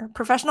singer,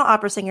 professional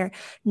opera singer,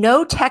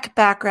 no tech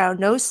background,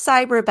 no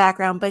cyber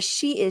background, but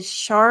she is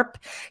sharp.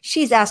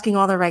 She's asking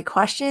all the right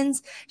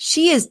questions.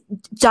 She is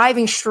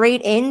diving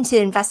straight into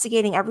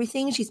investigating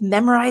everything. She's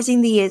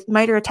memorizing the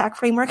MITRE ATT&CK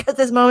framework at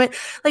this moment.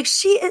 Like,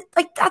 she is,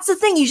 like, that's the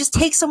thing. You just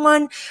take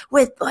someone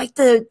with like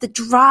the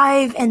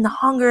drive and the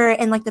hunger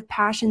and like the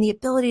passion, the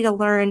ability to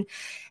learn.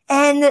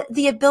 and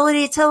the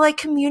ability to like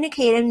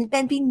communicate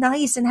and be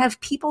nice and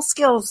have people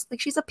skills. Like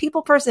she's a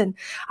people person.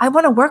 I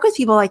want to work with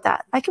people like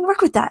that. I can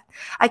work with that.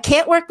 I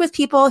can't work with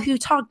people who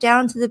talk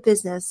down to the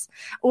business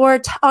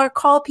or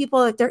call people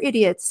like they're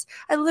idiots.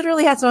 I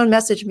literally had someone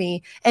message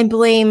me and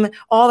blame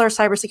all our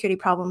cybersecurity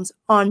problems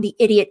on the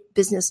idiot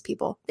business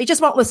people. They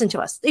just won't listen to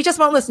us.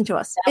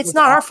 It's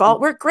not our fault.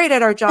 We're great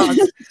at our jobs.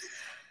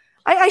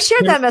 I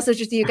shared that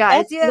message with you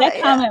guys.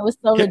 That comment was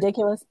so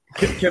ridiculous.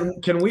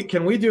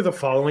 Can we do the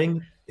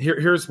following?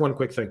 Here's one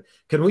quick thing.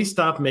 Can we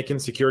stop making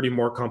security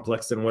more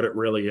complex than what it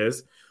really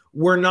is?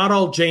 We're not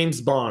all James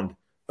Bond,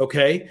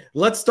 okay?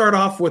 Let's start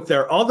off with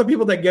all the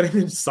people that get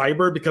into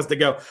cyber because they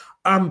go,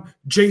 I'm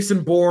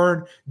Jason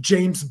Bourne,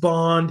 James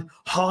Bond,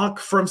 Hawk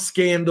from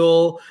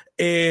Scandal,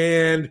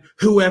 and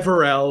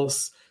whoever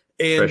else.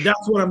 And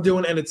that's what I'm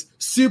doing. And it's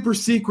super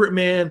secret,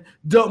 man.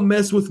 Don't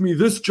mess with me.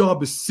 This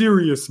job is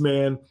serious,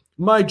 man.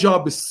 My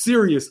job is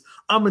serious.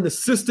 I'm an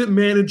assistant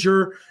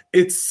manager.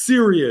 It's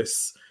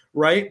serious,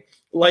 right?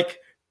 Like,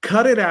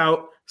 cut it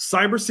out.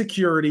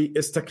 Cybersecurity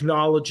is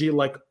technology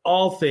like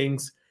all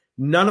things.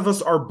 None of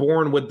us are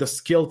born with the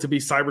skill to be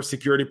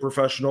cybersecurity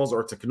professionals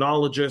or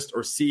technologists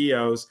or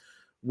CEOs.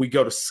 We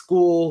go to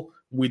school.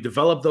 We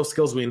develop those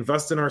skills. We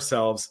invest in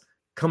ourselves.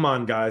 Come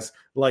on, guys.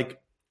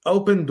 Like,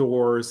 open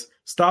doors.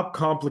 Stop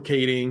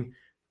complicating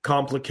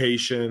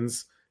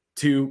complications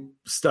to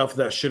stuff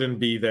that shouldn't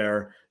be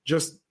there.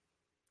 Just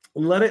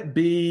let it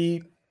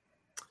be,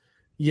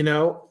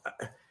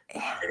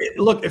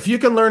 look, if you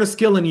can learn a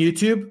skill in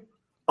YouTube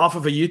off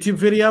of a YouTube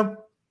video,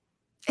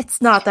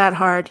 it's not that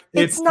hard.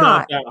 It's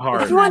not that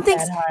hard. Everyone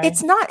thinks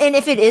it's not. And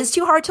if it is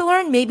too hard to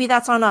learn, maybe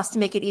that's on us to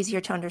make it easier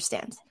to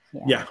understand.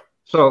 Yeah.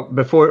 So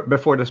before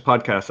this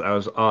podcast, I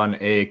was on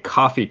a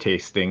coffee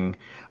tasting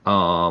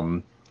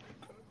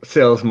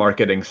sales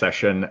marketing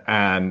session,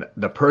 and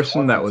the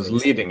person that was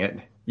leading it,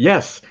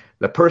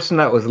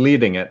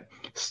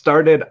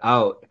 started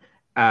out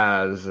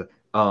as a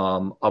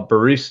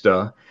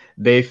barista.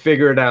 They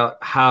figured out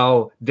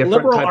how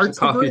different liberal types arts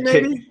of coffee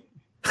degree,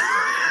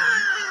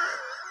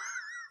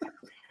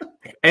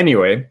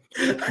 Anyway,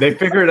 they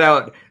figured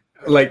out,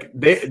 like,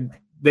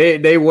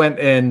 they went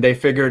and they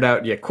figured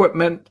out the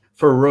equipment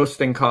for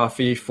roasting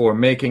coffee, for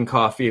making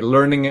coffee,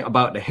 learning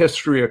about the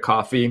history of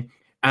coffee,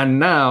 and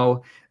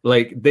now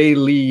like they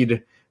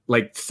lead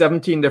like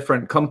 17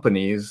 different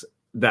companies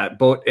that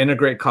both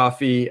integrate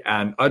coffee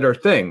and other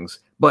things.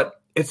 But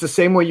it's the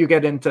same way you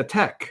get into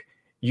tech.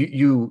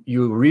 You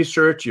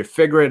research, you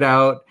figure it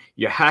out,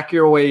 you hack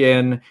your way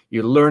in,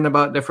 you learn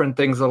about different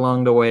things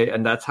along the way,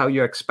 and that's how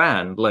you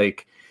expand.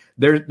 Like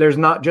there's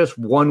not just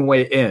one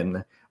way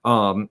in.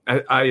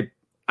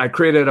 I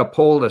created a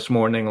poll this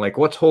morning, like,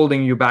 what's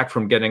holding you back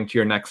from getting to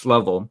your next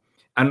level?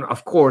 And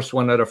of course,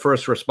 one of the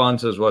first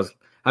responses was,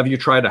 have you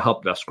tried a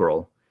help desk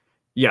role?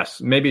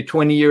 Yes, maybe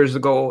 20 years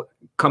ago,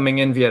 coming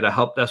in via the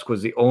help desk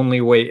was the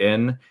only way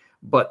in.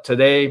 But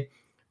today,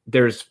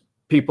 there's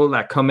people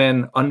that come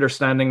in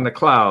understanding the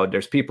cloud.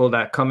 There's people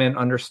that come in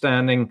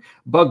understanding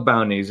bug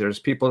bounties. There's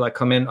people that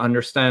come in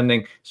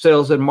understanding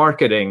sales and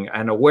marketing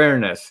and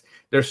awareness.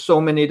 There's so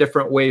many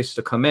different ways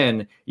to come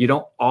in. You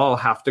don't all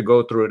have to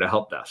go through the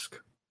help desk.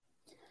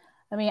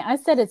 I mean, I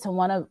said it to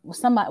one of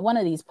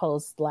these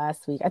posts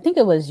last week. I think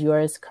it was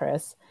yours,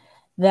 Chris,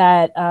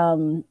 that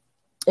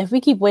if we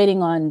keep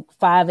waiting on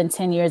 5 and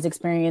 10 years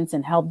experience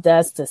in help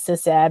desk to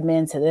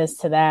sysadmin to this,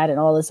 to that, and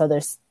all this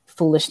other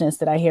foolishness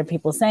that I hear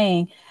people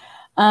saying,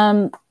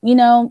 15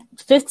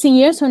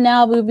 years from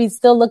now,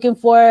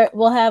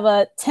 we'll have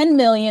a 10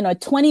 million or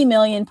 20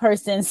 million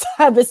person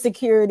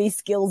cybersecurity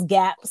skills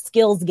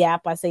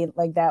gap. I say it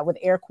like that with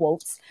air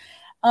quotes,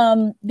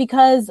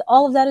 because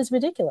all of that is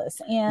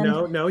ridiculous.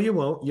 And no, you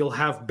won't. You'll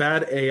have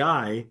bad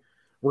AI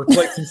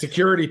replacing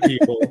security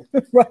people,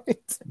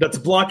 right? That's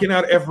blocking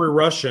out every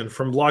Russian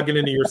from logging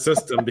into your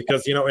system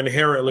because,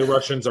 inherently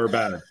Russians are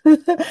bad.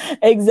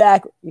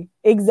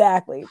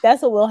 Exactly.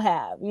 That's what we'll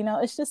have.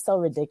 It's just so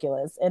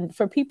ridiculous. And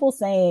for people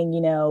saying,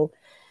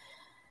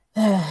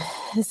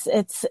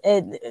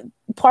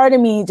 part of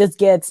me just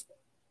gets,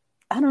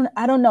 I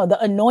don't know,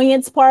 the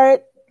annoyance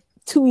part.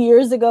 2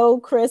 years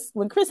ago,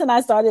 when Chris and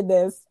I started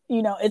this,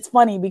 it's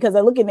funny because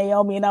I look at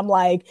Naomi and I'm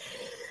like,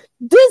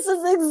 this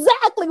is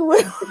exactly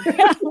where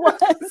I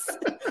was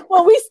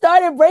when we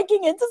started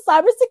breaking into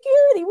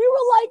cybersecurity. We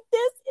were like,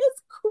 this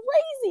is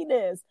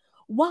craziness.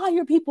 Why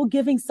are people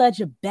giving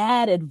such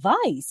bad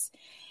advice?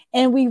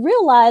 And we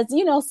realized,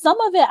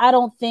 some of it I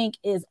don't think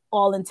is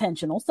all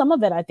intentional. Some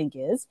of it I think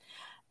is.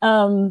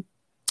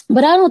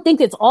 But I don't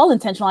think it's all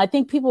intentional. I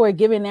think people were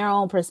giving their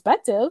own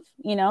perspective.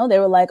 They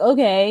were like,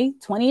 okay,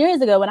 20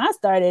 years ago when I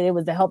started, it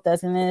was the help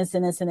desk and this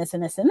and this and this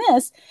and this and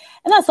this.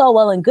 And that's all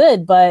well and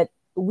good, but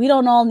we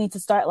don't all need to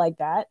start like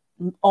that.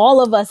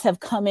 All of us have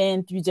come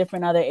in through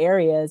different other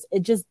areas.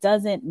 It just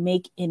doesn't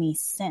make any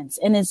sense.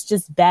 And it's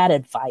just bad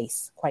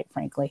advice, quite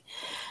frankly.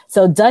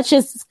 So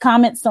Dutch's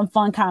comments, some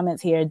fun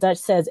comments here. Dutch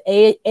says,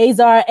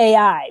 Azar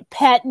AI,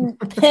 patent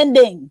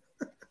pending.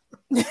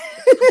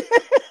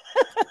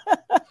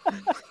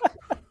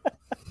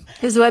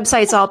 His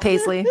website's all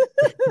Paisley.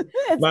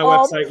 My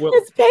website will.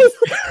 It's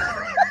Paisley.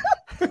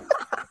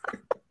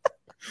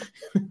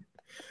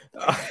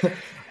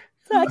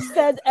 Tuck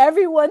says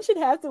everyone should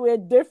have to wear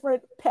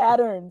different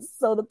patterns.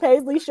 So the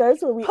Paisley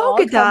shirts where we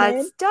Polka all come dots,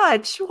 in.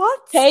 Dutch.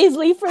 What?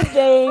 Paisley for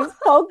James,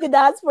 polka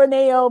dots for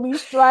Naomi,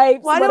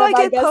 stripes. Why do I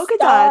get polka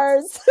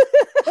dots?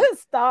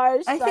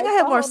 Stars. I think I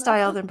have more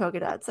style than polka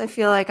dots. I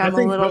feel like I'm a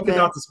little polka bit.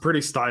 dots is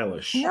pretty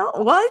stylish. No,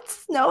 what?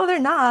 No, they're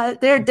not.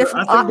 They're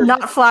different.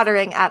 Not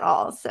flattering at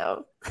all.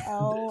 So.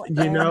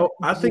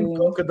 I think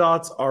polka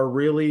dots are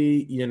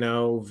really,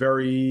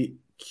 very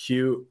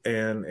cute,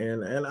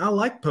 and I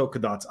like polka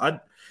dots.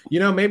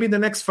 Maybe the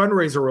next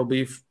fundraiser will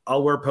be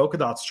I'll wear polka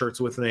dots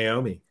shirts with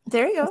Naomi.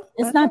 There you go.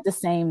 It's not the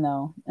same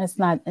though. It's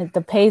not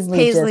the Paisley.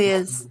 Paisley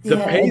it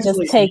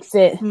just takes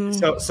it.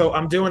 So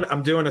I'm doing a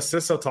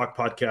CISO Talk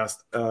podcast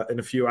in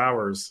a few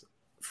hours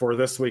for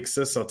this week's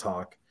CISO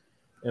Talk,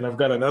 and I've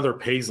got another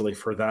Paisley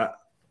for that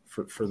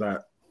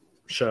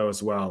show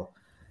as well.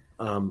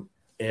 And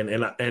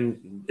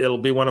it'll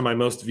be one of my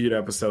most viewed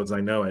episodes. I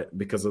know it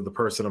because of the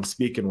person I'm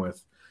speaking with,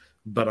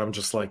 but I'm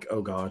just like,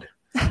 oh God.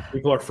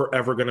 People are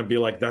forever going to be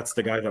like, that's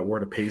the guy that wore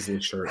the Paisley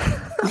shirt.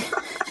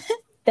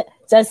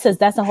 That says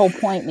that's the whole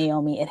point,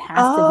 Naomi. It has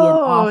to be an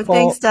awful.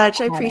 Thanks,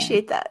 Dutch. I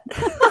appreciate that.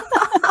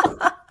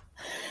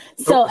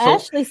 So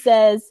Ashley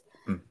says,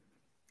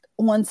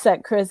 one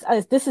sec, Chris.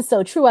 This is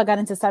so true. I got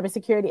into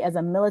cybersecurity as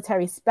a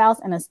military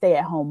spouse and a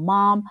stay-at-home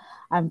mom.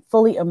 I'm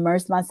fully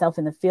immersed myself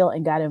in the field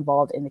and got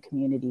involved in the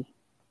community.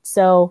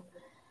 So,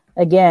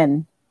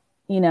 again,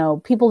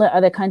 people in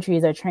other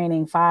countries are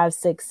training 5,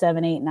 6,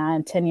 7, 8,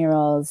 9,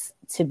 10-year-olds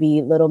to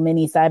be little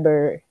mini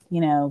cyber,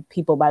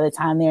 people by the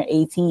time they're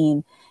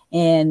 18.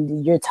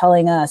 And you're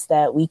telling us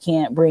that we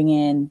can't bring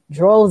in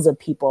droves of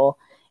people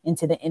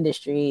into the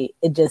industry.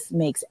 It just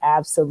makes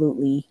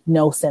absolutely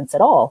no sense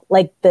at all.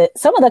 Like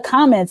some of the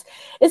comments,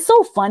 it's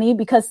so funny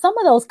because some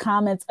of those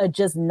comments are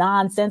just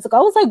nonsensical.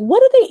 I was like,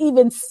 what are they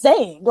even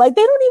saying? Like,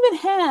 this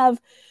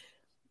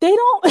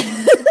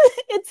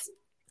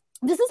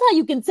is how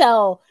you can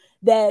tell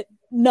that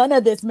none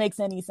of this makes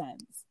any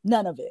sense.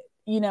 None of it,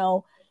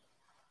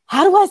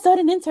 How do I start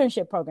an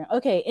internship program?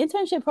 Okay,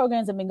 internship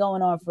programs have been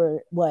going on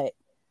for what?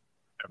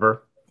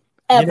 Ever.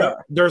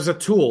 There's a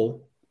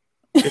tool.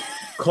 It's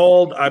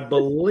called, I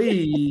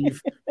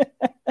believe,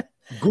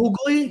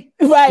 Googly.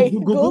 Right.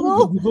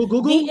 Google.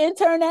 The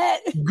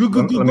internet.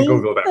 Google. Let me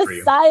Google that for you.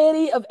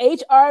 Society of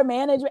HR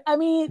Management. I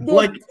mean,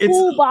 there's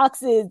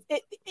toolboxes.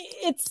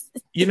 It's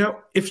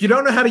if you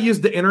don't know how to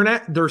use the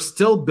internet, there's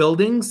still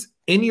buildings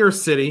in your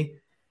city.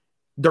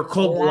 They're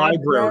called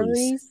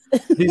libraries.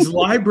 These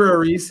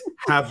libraries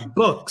have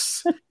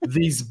books.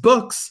 These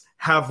books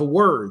have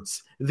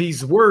words.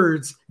 These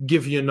words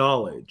give you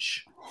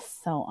knowledge.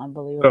 So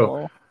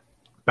unbelievable. So,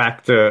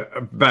 back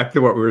to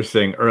what we were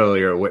saying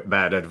earlier with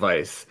bad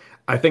advice.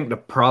 I think the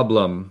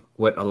problem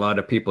with a lot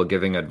of people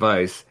giving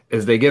advice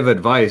is they give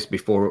advice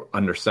before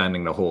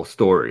understanding the whole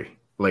story.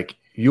 Like,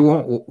 you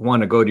won't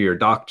want to go to your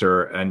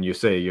doctor and you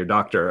say, your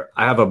doctor,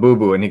 I have a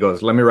boo-boo. And he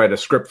goes, let me write a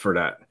script for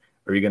that.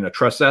 Are you going to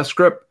trust that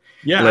script?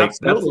 Yeah,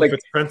 absolutely. If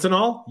it's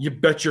fentanyl, you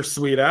bet your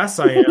sweet ass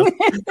I am.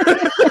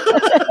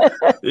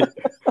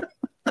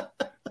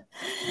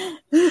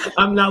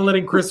 I'm not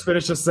letting Chris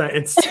finish a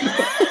sentence.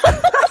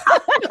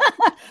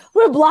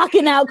 We're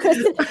blocking out Chris.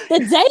 The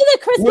day that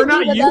Chris we're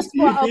not used to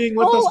you being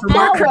with us for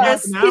more than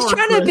half an hour.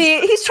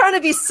 He's trying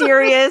to be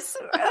serious.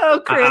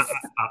 Oh, Chris.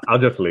 I'll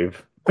just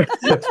leave.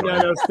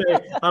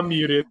 I'm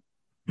muted.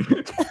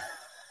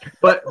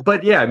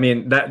 But yeah, I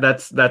mean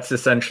that's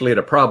essentially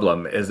the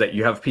problem, is that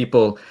you have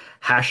people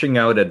hashing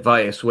out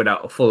advice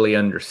without fully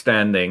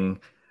understanding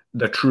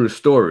the true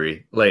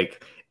story.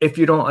 Like, if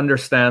you don't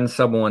understand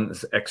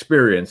someone's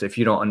experience, if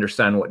you don't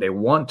understand what they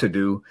want to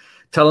do,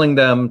 telling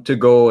them to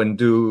go and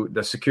do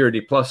the Security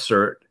Plus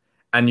cert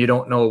and you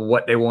don't know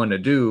what they want to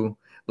do,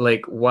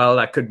 like, while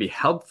that could be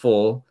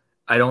helpful,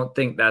 I don't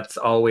think that's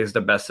always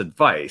the best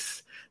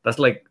advice. That's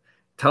like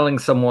telling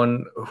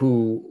someone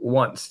who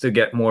wants to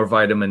get more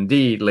vitamin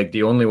D, like,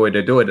 the only way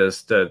to do it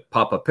is to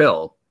pop a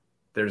pill.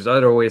 There's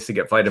other ways to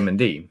get vitamin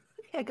D.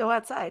 Yeah, go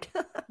outside.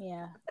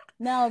 Yeah.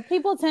 No,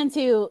 people tend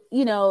to,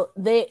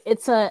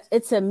 it's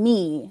a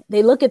me.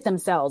 They look at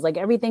themselves, like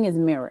everything is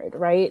mirrored,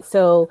 right?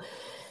 So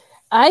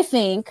I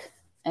think,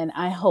 and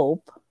I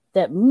hope,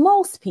 that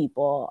most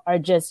people are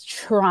just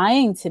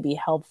trying to be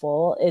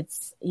helpful.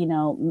 It's,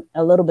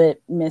 a little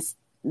bit I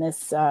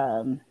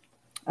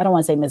don't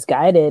want to say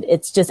misguided.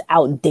 It's just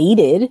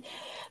outdated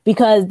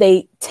because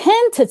they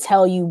tend to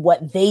tell you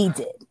what they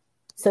did.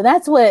 So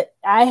that's what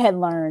I had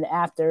learned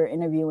after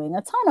interviewing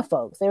a ton of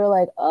folks. They were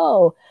like,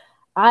 oh,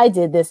 I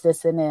did this,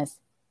 this, and this.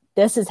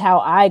 This is how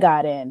I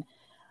got in.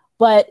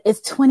 But it's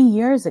 20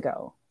 years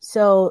ago.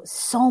 So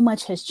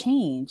much has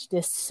changed.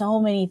 There's so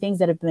many things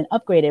that have been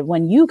upgraded.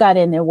 When you got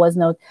in, there was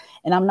no,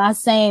 and I'm not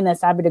saying that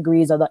cyber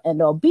degrees are the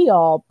end all be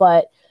all,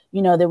 but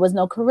there was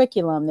no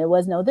curriculum. There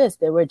was no this.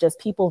 There were just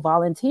people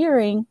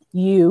volunteering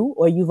you,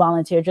 or you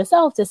volunteered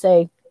yourself to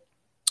say,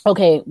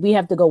 okay, we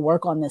have to go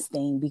work on this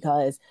thing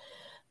because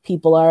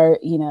people are,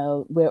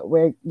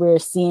 we're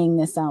seeing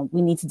this,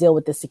 we need to deal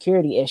with the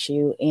security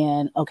issue.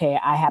 And okay,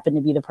 I happen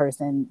to be the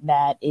person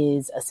that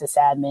is a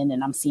sysadmin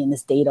and I'm seeing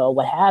this data or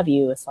what have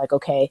you. It's like,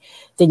 okay,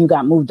 then you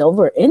got moved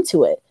over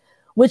into it,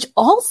 which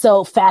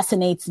also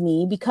fascinates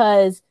me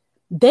because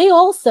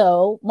most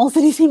of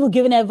these people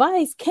giving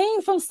advice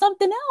came from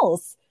something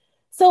else.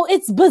 So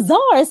it's bizarre.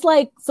 It's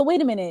like, so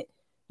wait a minute,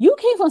 you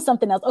came from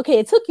something else. Okay,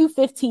 it took you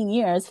 15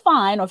 years,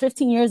 fine, or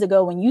 15 years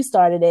ago when you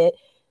started it,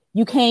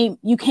 you came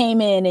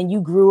in and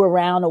you grew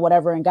around or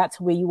whatever and got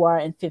to where you are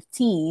in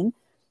 15.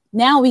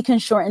 Now we can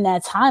shorten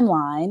that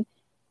timeline.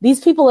 These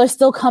people are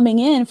still coming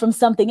in from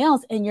something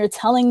else and you're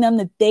telling them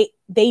that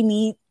they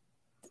need,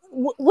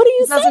 what are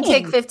you saying? It doesn't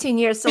take 15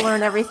 years to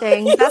learn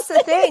everything. That's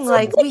the thing.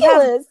 Like we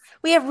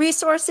have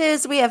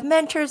resources, we have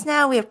mentors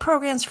now, we have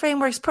programs,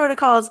 frameworks,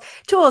 protocols,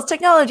 tools,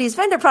 technologies,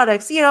 vendor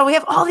products. We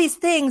have all these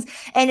things,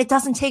 and it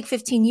doesn't take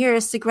 15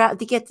 years to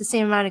get the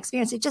same amount of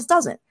experience. It just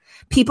doesn't.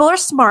 People are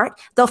smart.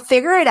 They'll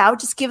figure it out.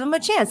 Just give them a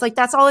chance. Like,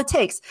 that's all it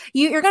takes.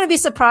 You're going to be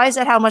surprised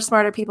at how much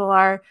smarter people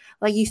are.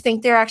 Like, you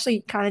think they're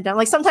actually kind of dumb.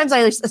 Like, sometimes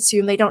I just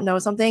assume they don't know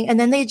something, and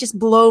then they just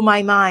blow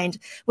my mind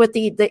with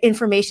the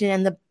information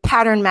and the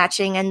pattern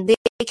matching, and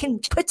they can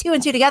put two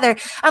and two together.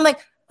 I'm like,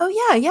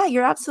 oh yeah,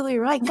 you're absolutely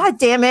right. God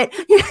damn it.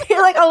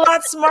 You're like a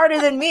lot smarter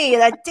than me.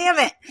 Damn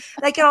it.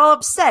 I get all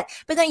upset.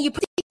 But then you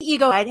put the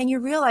ego aside and you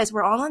realize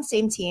we're all on the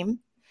same team.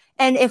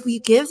 And if we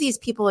give these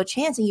people a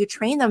chance and you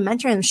train them,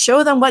 mentor them,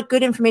 show them what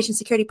good information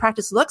security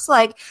practice looks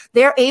like,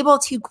 they're able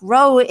to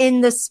grow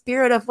in the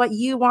spirit of what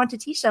you want to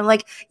teach them.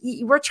 Like,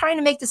 we're trying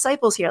to make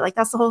disciples here. Like,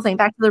 that's the whole thing.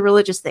 Back to the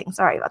religious thing.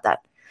 Sorry about that.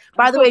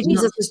 By the way,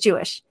 Jesus was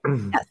Jewish.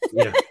 Yes.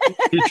 Yeah.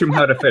 Teach them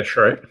how to fish,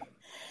 right?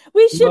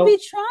 We should be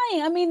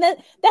trying. I mean,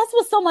 that's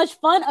what's so much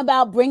fun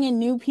about bringing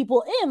new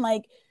people in.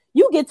 Like,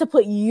 you get to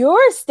put your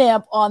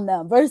stamp on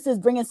them versus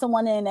bringing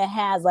someone in that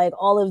has like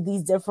all of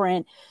these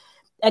different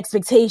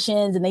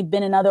expectations and they've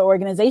been in other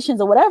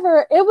organizations or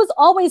whatever. It was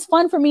always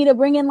fun for me to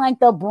bring in like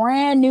the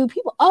brand new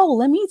people. Oh,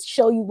 let me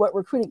show you what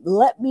recruiting,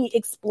 let me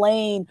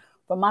explain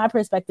from my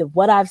perspective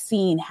what I've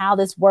seen, how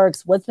this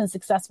works, what's been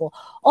successful,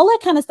 all that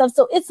kind of stuff.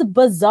 So it's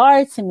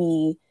bizarre to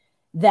me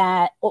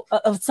that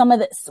of some of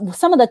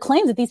the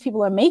claims that these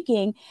people are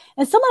making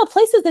and some of the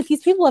places that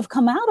these people have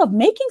come out of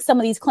making some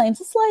of these claims.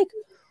 It's like,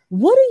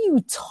 what are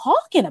you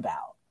talking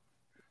about?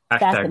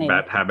 Hashtag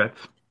bad habits.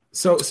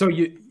 So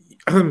you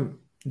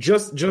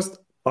just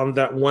on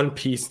that one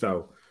piece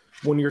though,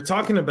 when you're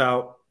talking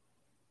about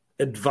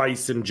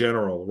advice in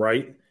general,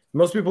 right?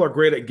 Most people are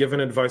great at giving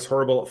advice,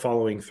 horrible at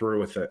following through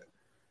with it.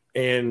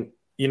 And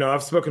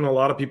I've spoken to a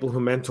lot of people who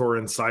mentor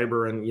in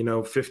cyber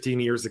and, 15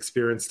 years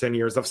experience, 10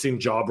 years. I've seen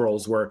job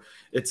roles where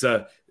it's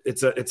a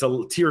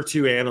tier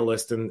 2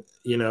 analyst and,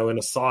 in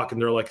a SOC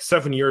and they're like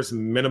 7 years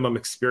minimum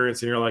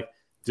experience. And you're like,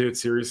 dude,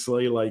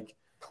 seriously, like,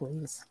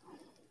 please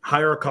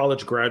hire a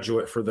college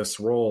graduate for this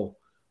role,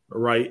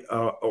 right?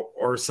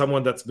 Or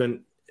someone that's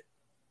been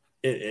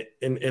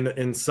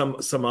in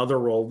some other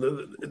role.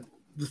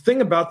 The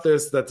thing about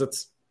this,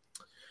 that's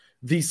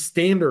these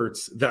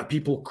standards that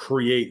people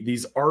create,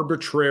 these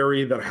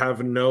arbitrary that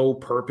have no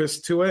purpose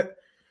to it,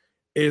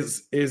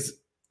 is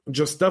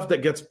just stuff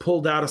that gets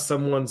pulled out of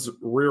someone's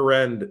rear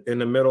end in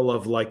the middle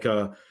of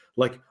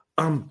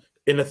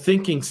in a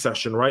thinking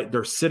session, right?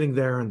 They're sitting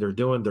there and they're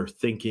doing their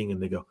thinking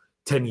and they go,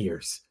 10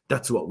 years.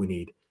 That's what we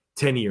need.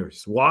 10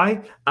 years.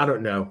 Why? I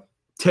don't know.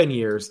 10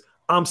 years.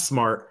 I'm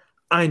smart.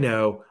 I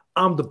know.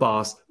 I'm the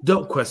boss.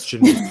 Don't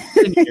question me.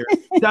 10 years.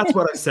 That's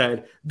what I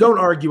said. Don't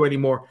argue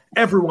anymore.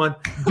 Everyone,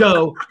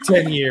 go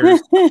 10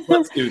 years.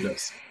 Let's do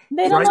this.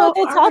 They don't know what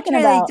they're talking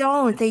about.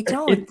 They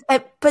don't.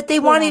 But they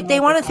want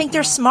to think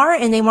they're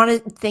smart and they want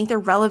to think they're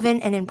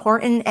relevant and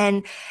important.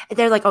 And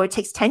they're like, oh, it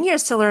takes 10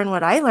 years to learn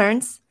what I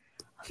learned.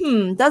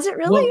 Does it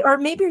really? Or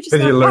maybe you're just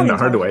because you learn the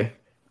hard way.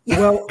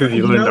 Well, because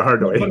you learn the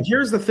hard way. But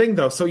here's the thing,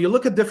 though. So you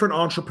look at different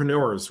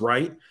entrepreneurs,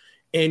 right?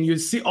 And you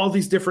see all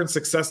these different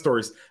success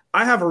stories.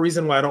 I have a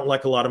reason why I don't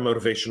like a lot of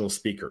motivational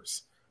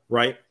speakers,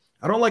 right?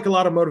 I don't like a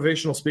lot of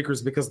motivational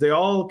speakers because they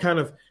all kind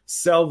of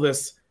sell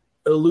this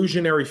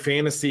illusionary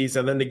fantasies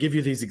and then they give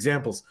you these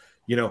examples.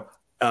 George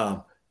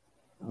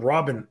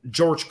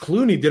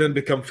Clooney didn't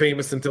become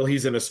famous until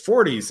he's in his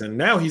 40s and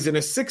now he's in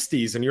his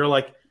 60s. And you're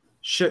like,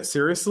 shit,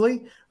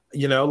 seriously?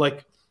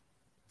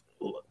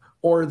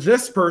 Or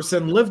this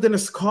person lived in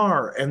his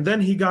car and then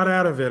he got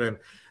out of it and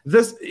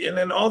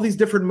then all these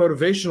different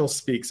motivational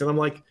speaks. And I'm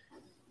like,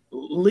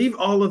 leave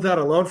all of that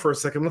alone for a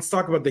second. Let's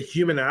talk about the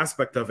human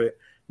aspect of it.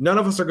 None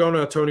of us are going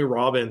to a Tony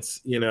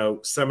Robbins,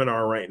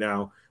 seminar right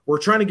now. We're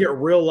trying to get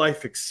real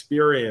life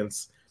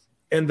experience.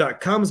 And that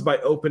comes by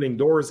opening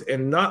doors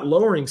and not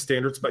lowering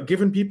standards, but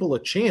giving people a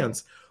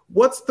chance.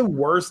 What's the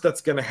worst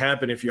that's going to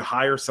happen if you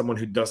hire someone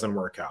who doesn't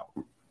work out?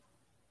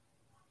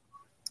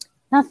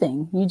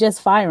 Nothing. You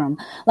just fire them.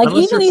 Like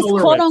unless even these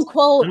quote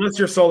unquote. Unless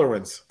you're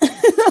SolarWinds.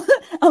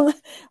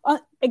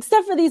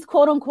 Except for these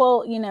quote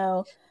unquote,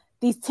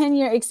 these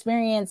 10-year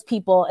experience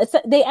people,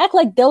 they act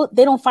like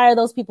they don't fire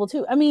those people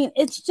too. I mean,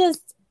 it's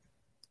just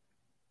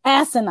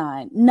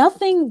asinine.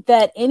 Nothing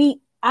that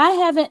I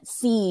haven't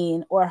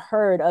seen or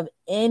heard of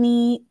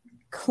any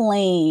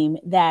claim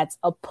that's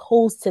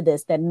opposed to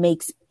this that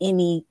makes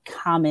any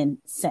common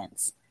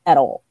sense at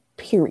all,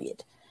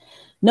 period.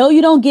 No,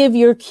 you don't give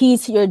your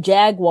keys to your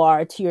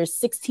Jaguar to your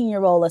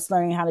 16-year-old that's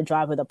learning how to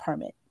drive with a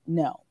permit.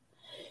 No,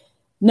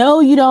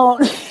 you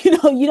don't.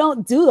 You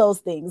don't do those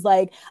things.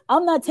 Like,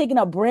 I'm not taking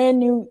a brand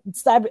new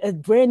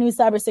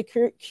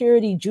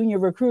cybersecurity junior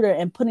recruiter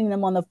and putting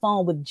them on the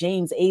phone with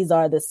James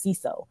Azar, the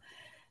CISO.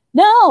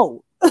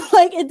 No,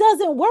 like, it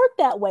doesn't work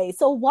that way.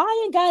 So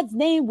why in God's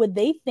name would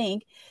they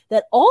think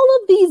that all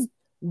of these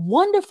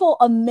wonderful,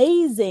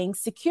 amazing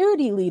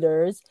security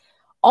leaders,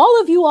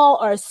 all of you all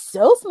are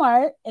so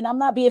smart, and I'm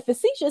not being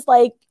facetious,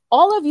 like,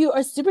 all of you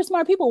are super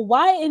smart people.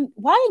 Why in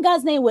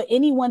God's name would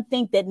anyone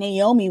think that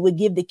Naomi would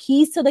give the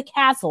keys to the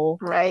castle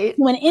to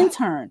an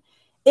intern?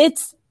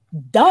 It's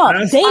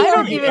dumb. They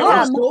don't even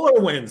have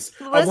SolarWinds.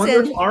 I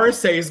wonder if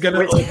RSA is going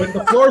to open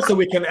the floor so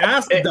we can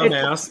ask the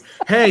dumbass,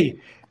 hey,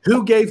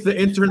 who gave the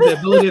intern the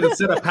ability to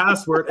set a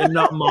password and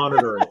not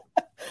monitor it?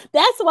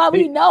 That's why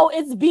we know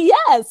it's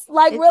BS.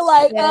 Like, we're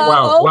like,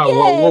 wow, okay.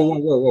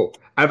 Whoa.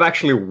 I've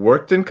actually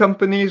worked in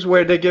companies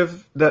where they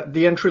give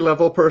the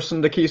entry-level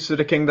person the keys to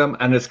the kingdom,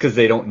 and it's because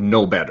they don't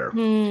know better.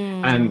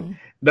 And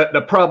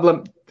the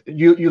problem,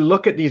 you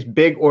look at these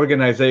big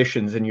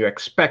organizations and you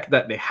expect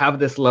that they have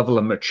this level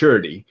of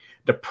maturity.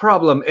 The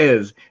problem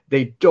is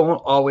they don't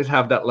always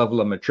have that level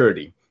of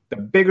maturity. The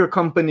bigger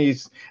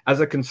companies, as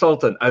a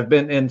consultant, I've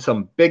been in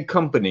some big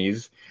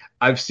companies,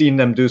 I've seen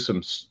them do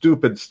some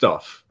stupid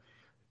stuff.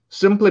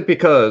 Simply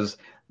because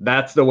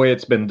that's the way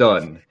it's been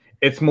done.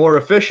 It's more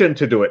efficient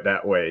to do it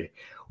that way.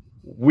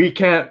 We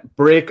can't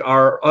break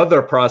our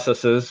other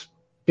processes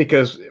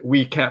because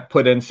we can't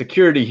put in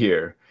security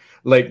here.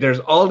 Like, there's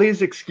all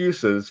these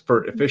excuses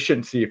for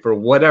efficiency, for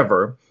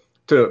whatever,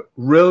 to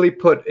really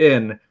put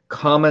in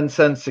common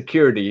sense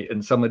security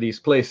in some of these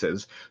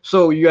places.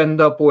 So you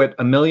end up with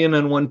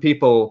 1,000,001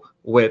 people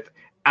with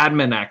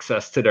admin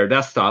access to their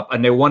desktop,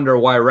 and they wonder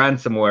why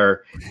ransomware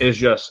is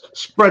just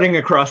spreading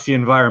across the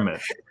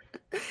environment.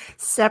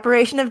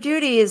 Separation of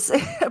duties,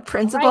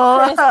 principle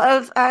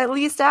of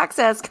least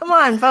access. Come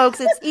on, folks.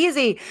 It's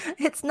easy.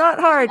 It's not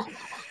hard.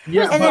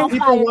 Yeah, but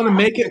people want to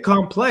make it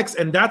complex,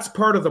 and that's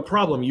part of the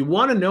problem. You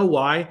want to know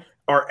why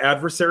our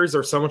adversaries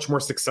are so much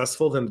more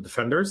successful than the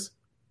defenders?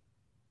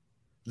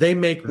 They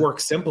make work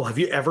simple. Have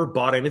you ever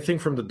bought anything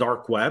from the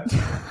dark web?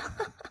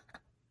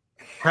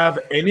 Have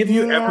any of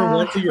you ever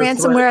went to your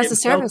ransomware as a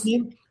service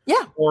team?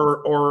 Yeah.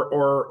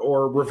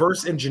 Or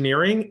reverse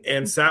engineering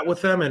and sat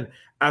with them, and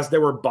as they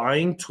were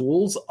buying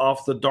tools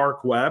off the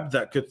dark web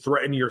that could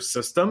threaten your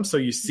system, so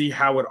you see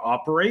how it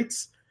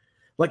operates?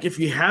 Like, if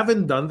you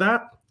haven't done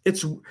that,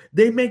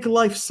 they make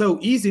life so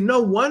easy.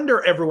 No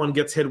wonder everyone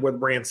gets hit with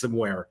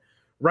ransomware,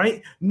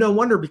 right? No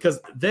wonder, because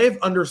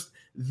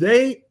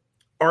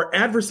our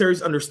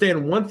adversaries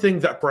understand one thing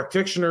that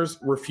practitioners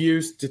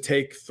refuse to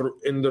take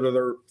into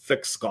their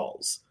thick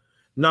skulls.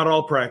 Not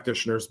all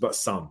practitioners, but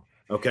some.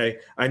 Okay,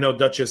 I know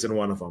Dutch isn't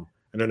one of them.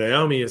 I know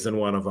Naomi isn't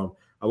one of them.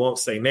 I won't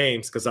say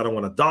names because I don't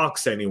want to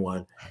dox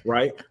anyone,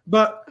 right?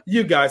 But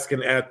you guys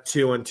can add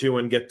 2 and 2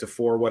 and get to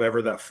 4,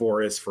 whatever that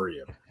 4 is for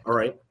you. All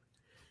right.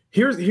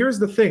 Here's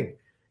the thing.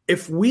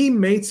 If we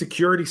made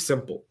security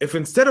simple, if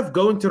instead of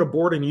going to the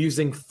board and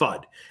using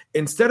FUD,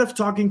 instead of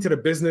talking to the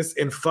business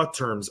in FUD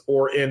terms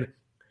or in,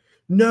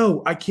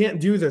 no, I can't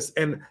do this,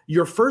 and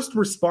your first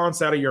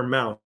response out of your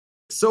mouth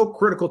is so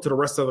critical to the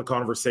rest of the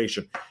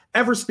conversation.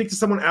 Ever speak to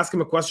someone, ask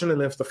them a question,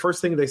 and if the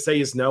first thing they say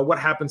is no, what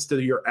happens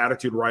to your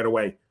attitude right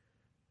away?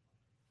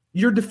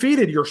 You're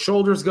defeated. Your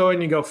shoulders go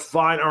and you go,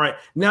 fine, all right.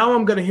 Now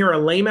I'm going to hear a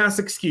lame-ass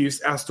excuse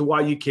as to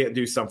why you can't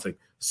do something.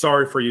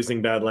 Sorry for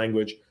using bad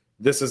language.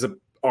 This is a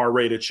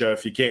R-rated show.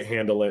 If you can't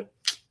handle it.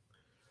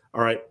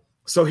 All right.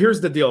 So here's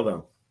the deal,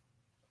 though.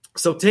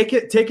 So take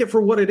it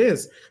for what it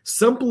is.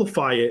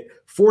 Simplify it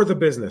for the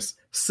business.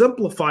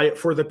 Simplify it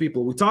for the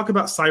people. We talk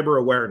about cyber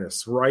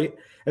awareness, right?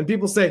 And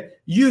people say,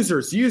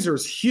 users,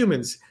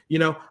 humans,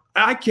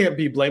 I can't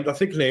be blamed. I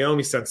think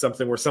Naomi said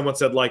something where someone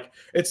said, like,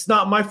 it's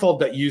not my fault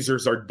that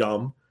users are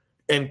dumb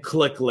and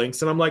click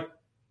links. And I'm like,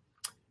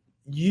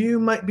 you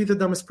might be the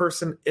dumbest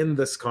person in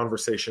this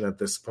conversation at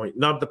this point,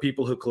 not the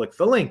people who click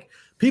the link.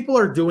 People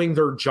are doing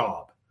their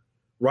job,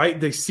 right?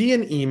 They see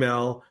an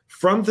email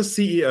from the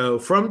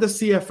CEO, from the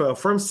CFO,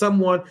 from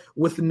someone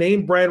with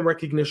name brand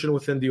recognition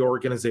within the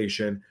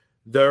organization.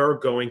 They're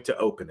going to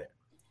open it.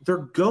 They're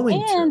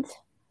going to. And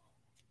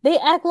they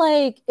act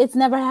like it's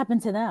never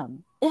happened to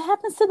them. It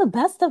happens to the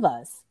best of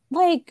us.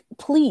 Like,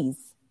 please.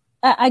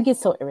 I get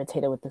so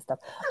irritated with this stuff.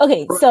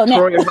 Okay, so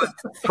now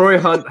Troy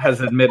Hunt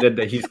has admitted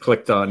that he's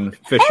clicked on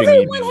phishing.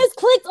 Everyone has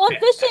clicked on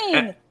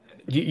phishing.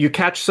 You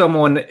catch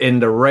someone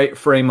in the right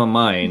frame of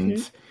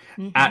mind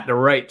at the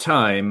right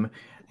time,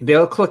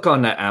 they'll click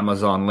on that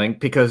Amazon link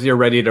because you're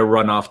ready to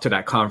run off to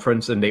that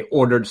conference and they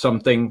ordered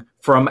something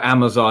from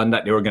Amazon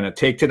that they were going to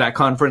take to that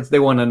conference. They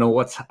want to know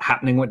what's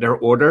happening with their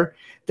order.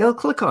 They'll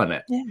click on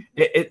it. Yeah.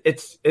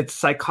 It's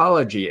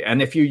psychology.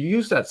 And if you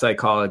use that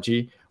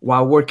psychology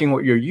while working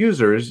with your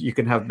users, you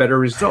can have better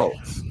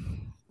results.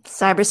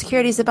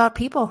 Cybersecurity is about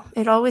people.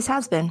 It always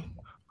has been.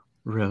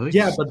 Really?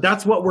 Yeah, but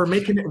that's what we're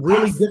making it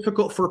really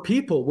difficult for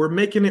people. We're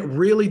making it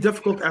really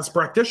difficult as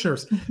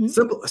practitioners.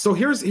 Simple. So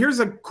here's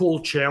a cool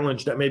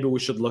challenge that maybe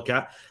we should look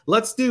at.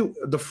 Let's do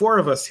the four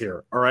of us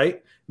here. All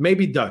right.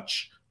 Maybe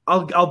Dutch.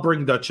 I'll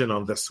bring Dutch in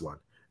on this one.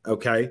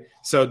 Okay.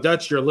 So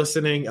Dutch, you're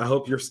listening. I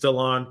hope you're still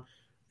on.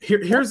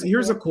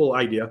 Here's a cool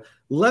idea.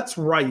 Let's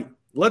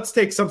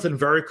take something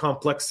very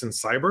complex in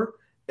cyber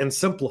and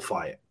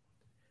simplify it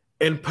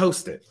and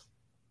post it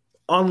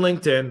on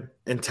LinkedIn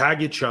and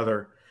tag each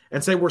other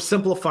and say we're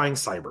simplifying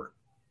cyber.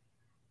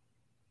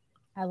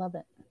 I love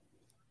it.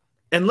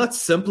 And let's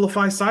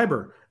simplify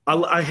cyber.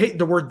 I hate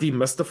the word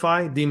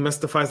demystify.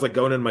 Demystify is like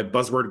going in my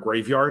buzzword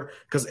graveyard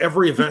because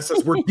every event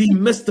says we're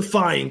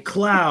demystifying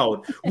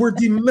cloud. We're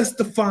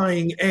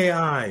demystifying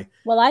AI.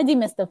 Well, I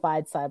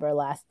demystified cyber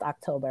last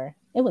October.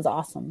 It was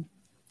awesome.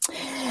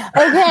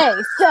 Okay,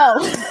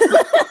 so,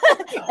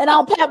 and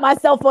I'll pat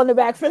myself on the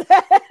back for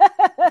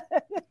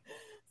that.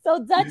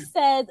 So Dutch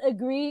says,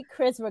 agree,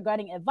 Chris,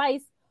 regarding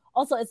advice.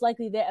 Also, it's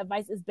likely their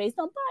advice is based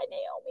on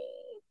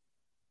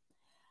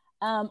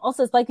Naomi.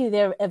 Also, it's likely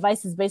their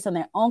advice is based on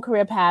their own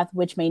career path,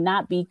 which may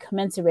not be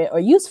commensurate or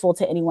useful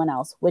to anyone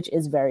else, which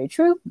is very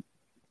true.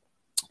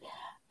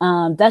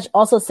 Dutch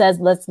also says,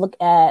 let's look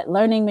at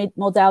learning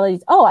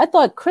modalities. Oh, I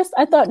thought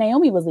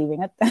Naomi was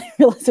leaving. I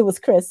realized it was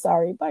Chris.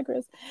 Sorry. Bye,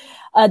 Chris.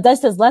 Dutch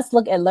says, let's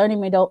look at learning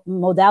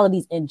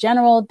modalities in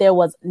general. There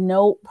was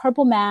no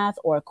purple math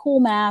or cool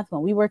math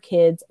when we were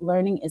kids.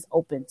 Learning is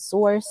open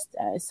source.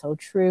 That is so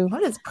true.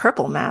 What is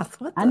purple math?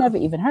 I never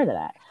even heard of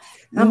that.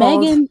 I'm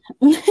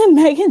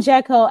Megan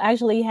Jacko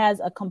actually has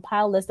a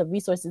compiled list of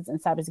resources in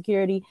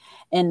cybersecurity,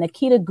 and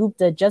Nikita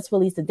Gupta just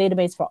released a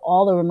database for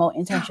all the remote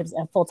internships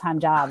and full-time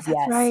jobs.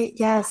 Yes, right.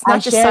 Yes, I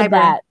not just shared cyber,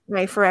 that.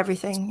 Right, for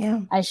everything.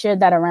 Yeah, I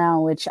shared that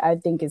around, which I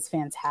think is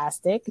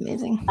fantastic.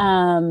 Amazing.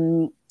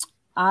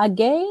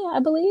 Agay, I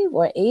believe,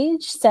 or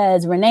Age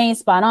says, Renee,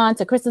 spot on.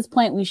 To Chris's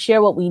point, we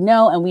share what we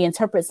know and we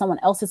interpret someone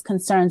else's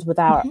concerns with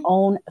our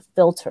own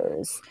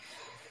filters.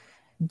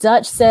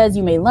 Dutch says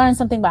you may learn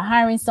something by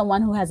hiring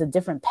someone who has a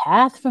different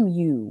path from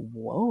you.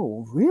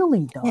 Whoa,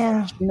 really, Dutch?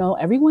 Yeah. You know,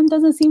 everyone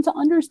doesn't seem to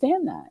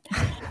understand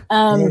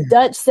that.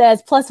 Dutch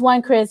says,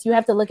 +1, Chris, you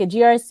have to look at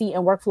GRC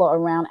and workflow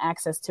around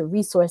access to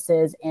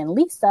resources. And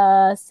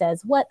Lisa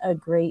says, what a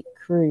great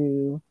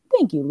crew.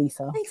 Thank you,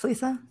 Lisa. Thanks,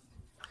 Lisa.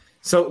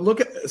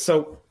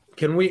 So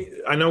can we,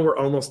 I know we're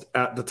almost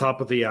at the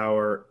top of the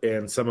hour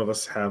and some of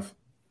us have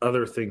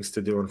other things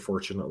to do,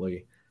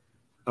 unfortunately.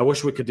 I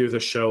wish we could do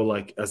this show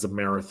like as a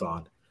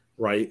marathon,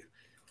 right?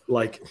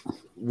 Like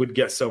we'd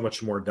get so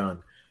much more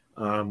done.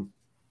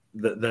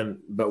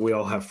 But we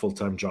all have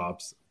full-time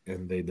jobs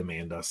and they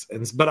demand us.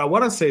 But I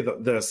want to say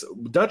this,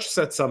 Dutch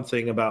said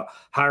something about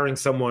hiring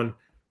someone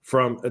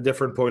from a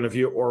different point of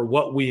view or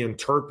what we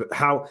interpret.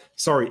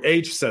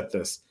 Age said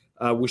this.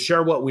 We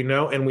share what we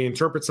know and we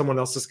interpret someone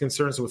else's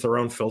concerns with our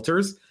own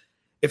filters.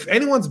 If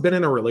anyone's been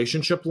in a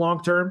relationship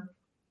long-term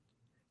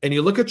and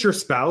you look at your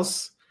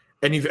spouse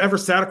and you've ever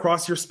sat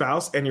across your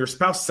spouse and your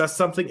spouse says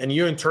something and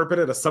you interpret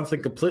it as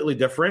something completely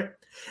different.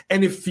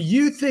 And if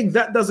you think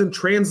that doesn't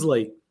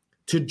translate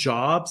to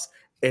jobs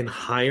and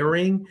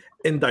hiring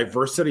and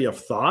diversity of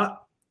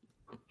thought,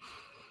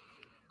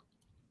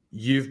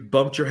 you've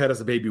bumped your head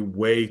as a baby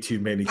way too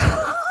many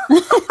times.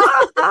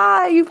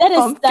 That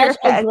is such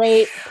a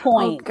great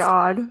point. Oh,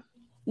 God.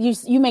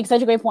 You make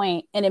such a great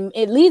point. And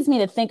it leads me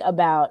to think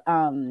about,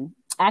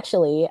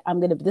 actually,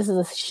 this is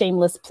a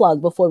shameless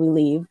plug before we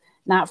leave.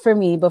 Not for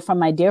me, but from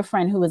my dear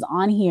friend who was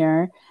on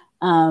here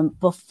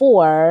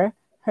before.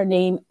 Her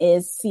name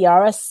is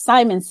Ciara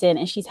Simonson,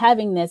 and she's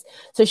having this.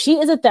 So she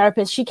is a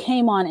therapist. She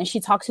came on and she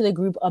talked to the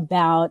group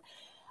about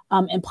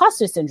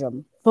imposter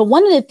syndrome. But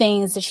one of the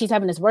things that she's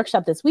having this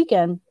workshop this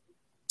weekend,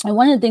 and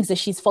one of the things that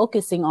she's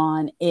focusing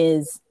on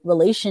is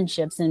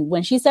relationships. And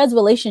when she says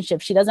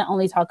relationships, she doesn't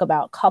only talk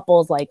about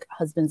couples like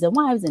husbands and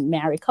wives and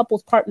married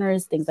couples,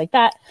 partners, things like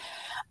that.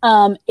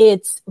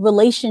 It's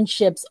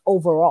relationships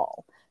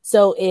overall.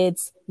 So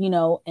it's,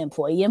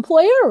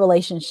 employee-employer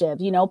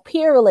relationships,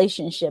 peer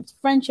relationships,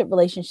 friendship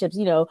relationships,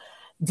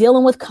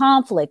 dealing with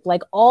conflict,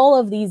 like all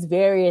of these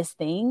various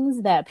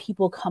things that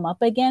people come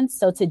up against.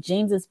 So to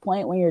James's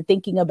point, when you're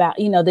thinking about,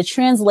 the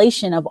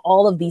translation of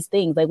all of these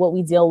things, like what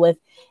we deal with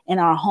in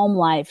our home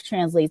life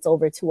translates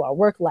over to our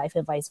work life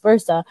and vice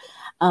versa.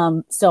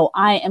 So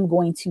I am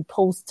going to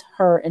post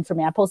her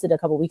information. I posted it a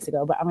couple of weeks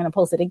ago, but I'm going to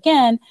post it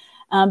again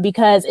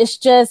because it's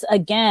just,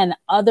 again,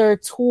 other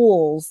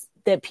tools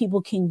that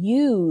people can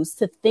use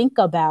to think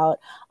about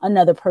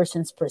another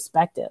person's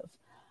perspective.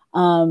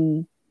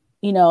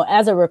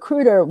 As a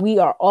recruiter, we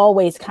are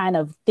always kind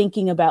of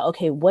thinking about,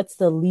 okay, what's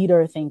the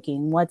leader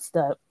thinking? What's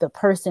the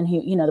person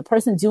who, the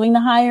person doing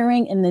the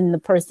hiring and then the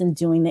person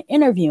doing the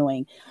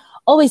interviewing,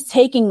 always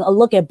taking a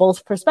look at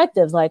both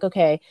perspectives. Like,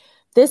 okay,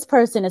 this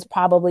person is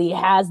probably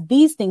has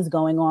these things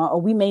going on, or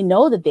we may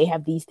know that they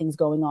have these things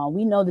going on.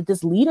 We know that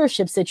this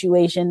leadership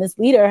situation, this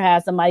leader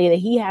has somebody that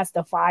he has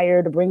to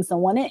fire to bring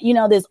someone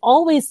in. There's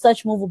always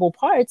such movable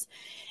parts.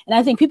 And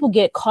I think people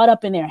get caught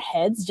up in their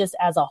heads just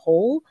as a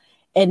whole.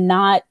 and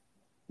not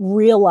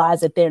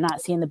realize that they're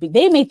not seeing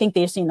they may think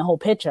they're seeing the whole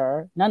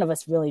picture. None of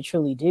us really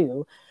truly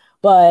do,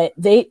 but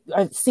they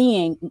are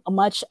seeing a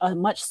much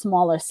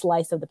smaller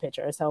slice of the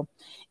picture. So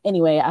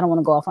anyway, I don't want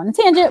to go off on a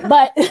tangent,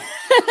 but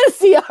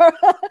Ciara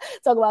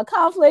talk about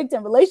conflict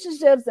and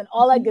relationships and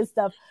all that good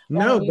stuff.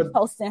 No, but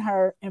posting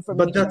her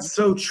information. But that's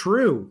so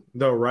true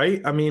though, right?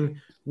 I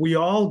mean, we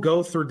all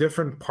go through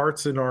different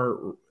parts in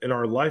our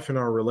life, in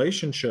our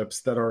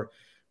relationships that are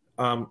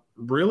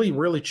really,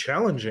 really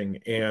challenging.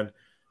 And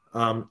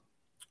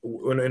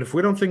if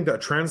we don't think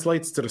that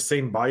translates to the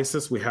same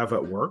biases we have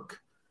at work,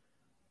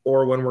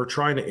 or when we're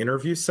trying to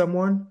interview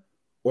someone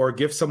or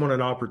give someone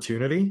an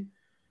opportunity,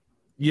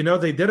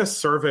 they did a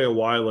survey a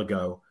while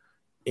ago,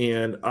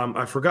 and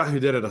I forgot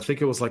who did it. I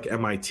think it was like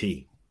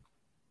MIT.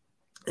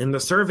 And the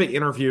survey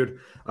interviewed,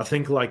 I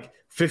think, like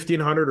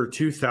 1,500 or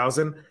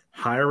 2,000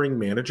 hiring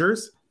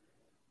managers.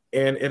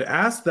 And it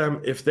asked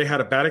them if they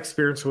had a bad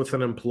experience with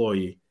an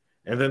employee,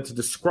 and then to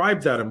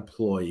describe that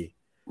employee,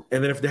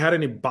 and then if they had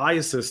any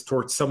biases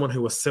towards someone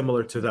who was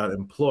similar to that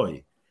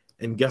employee.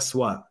 And guess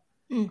what?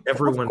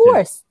 Everyone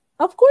did.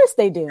 Of course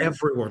they do.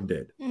 Everyone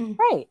did.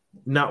 Right.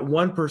 Not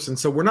one person.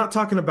 So we're not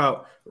talking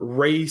about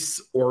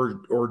race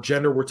or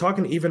gender. We're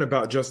talking even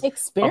about just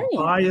experience. A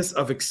bias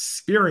of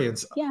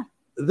experience. Yeah.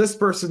 This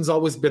person's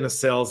always been a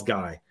sales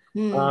guy.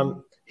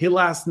 He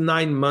lasts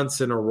 9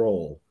 months in a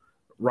role,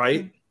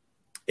 right?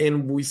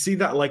 And we see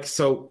that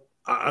so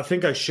I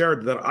think I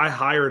shared that I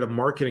hired a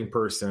marketing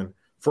person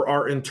for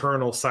our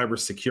internal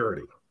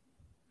cybersecurity.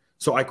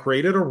 So I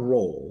created a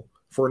role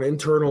for an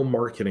internal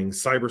marketing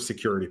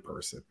cybersecurity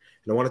person.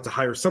 And I wanted to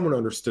hire someone who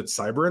understood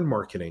cyber and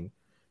marketing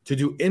to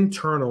do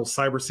internal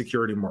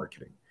cybersecurity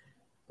marketing,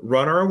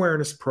 run our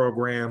awareness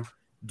program,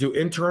 do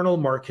internal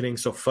marketing.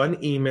 So fun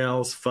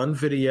emails, fun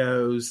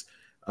videos,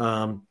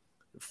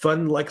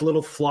 fun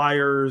little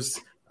flyers,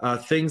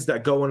 things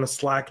that go in a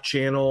Slack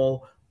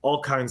channel,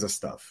 all kinds of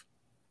stuff.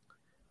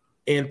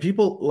 And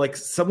people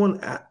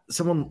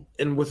someone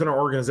within our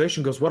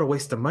organization goes, what a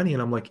waste of money.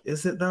 And I'm like,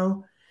 is it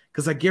though?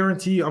 Because I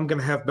guarantee you I'm going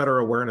to have better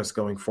awareness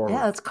going forward.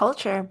 Yeah, it's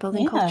culture,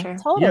 building culture.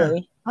 Totally.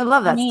 Yeah. I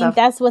love that stuff.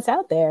 That's what's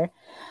out there.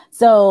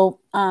 So,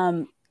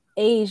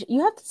 Age,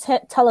 you have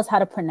to tell us how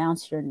to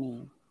pronounce your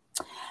name.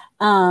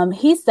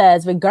 He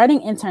says,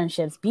 regarding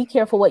internships, be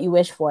careful what you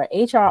wish for.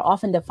 HR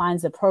often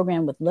defines the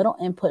program with little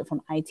input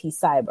from IT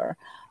cyber.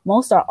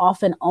 Most are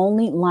often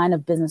only line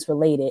of business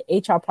related.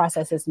 HR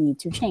processes need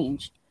to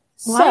change.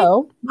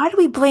 Why do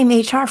we blame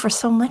HR for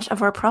so much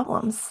of our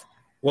problems?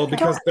 Well,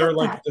 because they're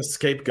like the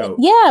scapegoat.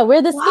 Yeah,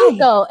 we're the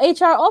scapegoat.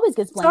 HR always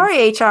gets blamed.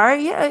 Sorry, HR.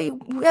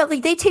 Yeah,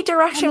 they take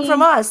direction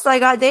from us. They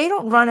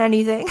don't run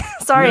anything.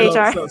 Sorry,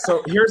 HR.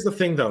 So here's the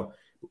thing, though.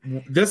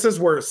 This is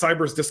where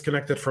cyber is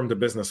disconnected from the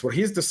business. What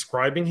he's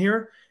describing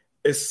here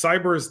is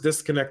cyber is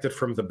disconnected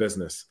from the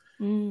business.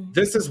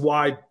 This is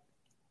why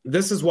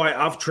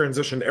I've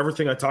transitioned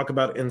everything I talk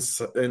about in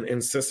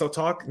CISO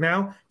talk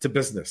now to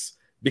business.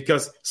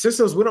 Because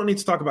CISOs, we don't need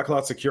to talk about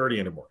cloud security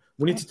anymore.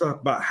 We need to talk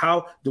about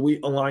how do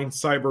we align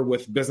cyber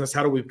with business?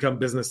 How do we become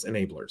business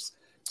enablers?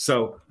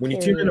 So when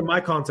you tune into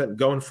my content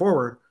going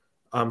forward,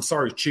 I'm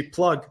sorry, cheap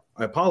plug,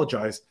 I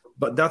apologize,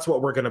 but that's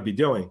what we're going to be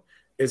doing.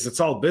 It's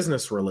all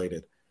business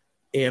related.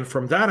 And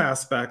from that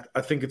aspect,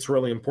 I think it's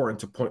really important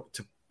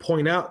to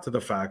point out to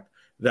the fact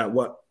that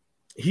what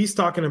he's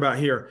talking about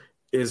here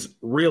is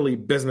really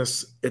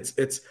business.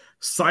 It's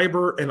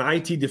cyber and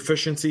IT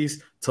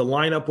deficiencies to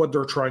line up what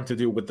they're trying to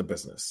do with the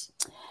business.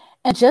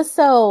 And just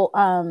so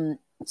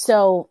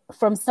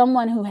from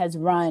someone who has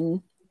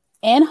run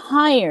and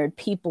hired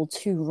people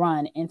to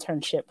run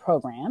internship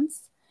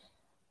programs,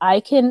 I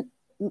can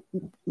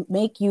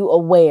make you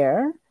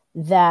aware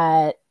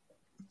that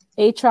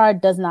HR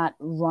does not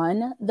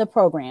run the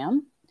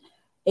program.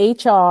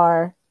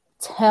 HR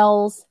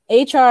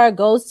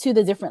goes to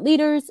the different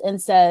leaders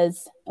and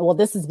says, well,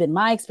 this has been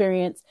my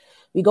experience.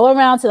 We go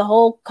around to the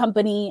whole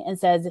company and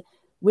says,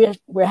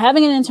 we're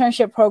having an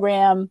internship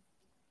program.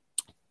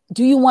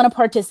 Do you want to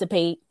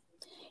participate?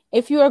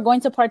 If you are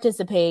going to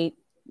participate,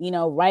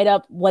 write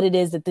up what it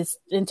is that this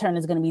intern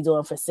is going to be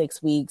doing for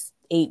 6 weeks,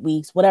 8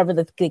 weeks, whatever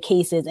the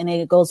case is. And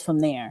it goes from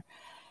there.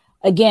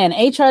 Again,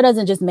 HR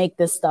doesn't just make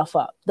this stuff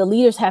up. The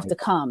leaders have to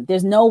come.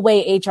 There's no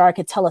way HR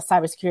could tell a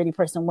cybersecurity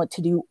person what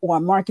to do, or a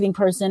marketing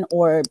person,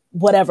 or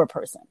whatever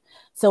person.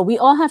 So we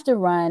all have to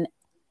run.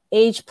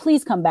 Age,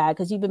 please come back,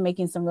 because you've been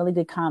making some really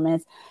good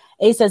comments.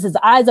 Age says his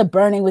eyes are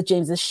burning with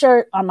James's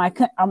shirt. Are my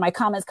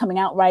comments coming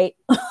out right?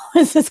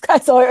 Is this guy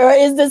or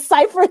is this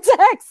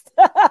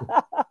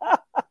ciphertext?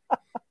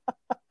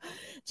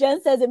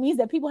 Jen says it means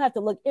that people have to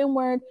look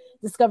inward,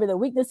 discover their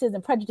weaknesses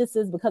and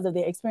prejudices because of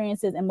their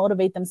experiences, and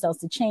motivate themselves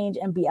to change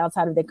and be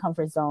outside of their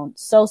comfort zone.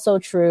 So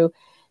true.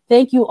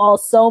 Thank you all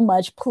so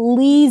much.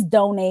 Please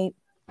donate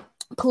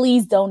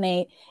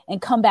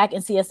and come back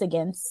and see us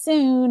again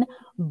soon.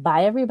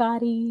 Bye,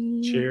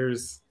 everybody.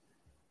 Cheers.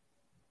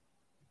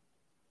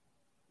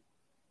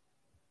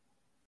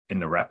 in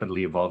the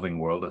rapidly evolving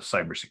world of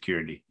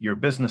cybersecurity. Your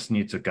business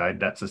needs a guide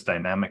that's as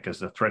dynamic as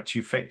the threats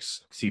you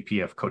face.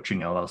 CPF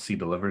Coaching LLC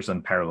delivers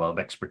unparalleled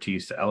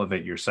expertise to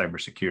elevate your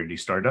cybersecurity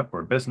startup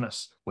or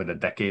business with a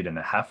decade and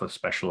a half of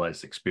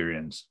specialized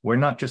experience. We're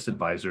not just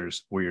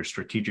advisors, we're your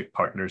strategic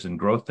partners in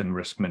growth and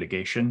risk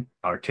mitigation.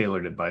 Our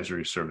tailored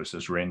advisory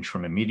services range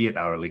from immediate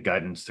hourly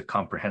guidance to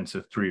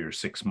comprehensive 3 or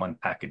 6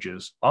 month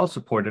packages, all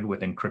supported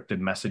with encrypted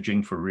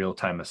messaging for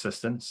real-time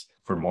assistance.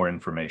 For more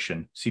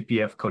information,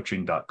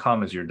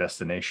 cpfcoaching.com is your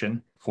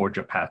destination. Forge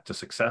a path to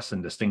success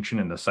and distinction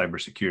in the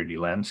cybersecurity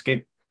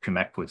landscape.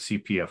 Connect with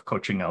CPF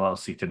Coaching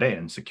LLC today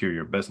and secure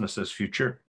your business's future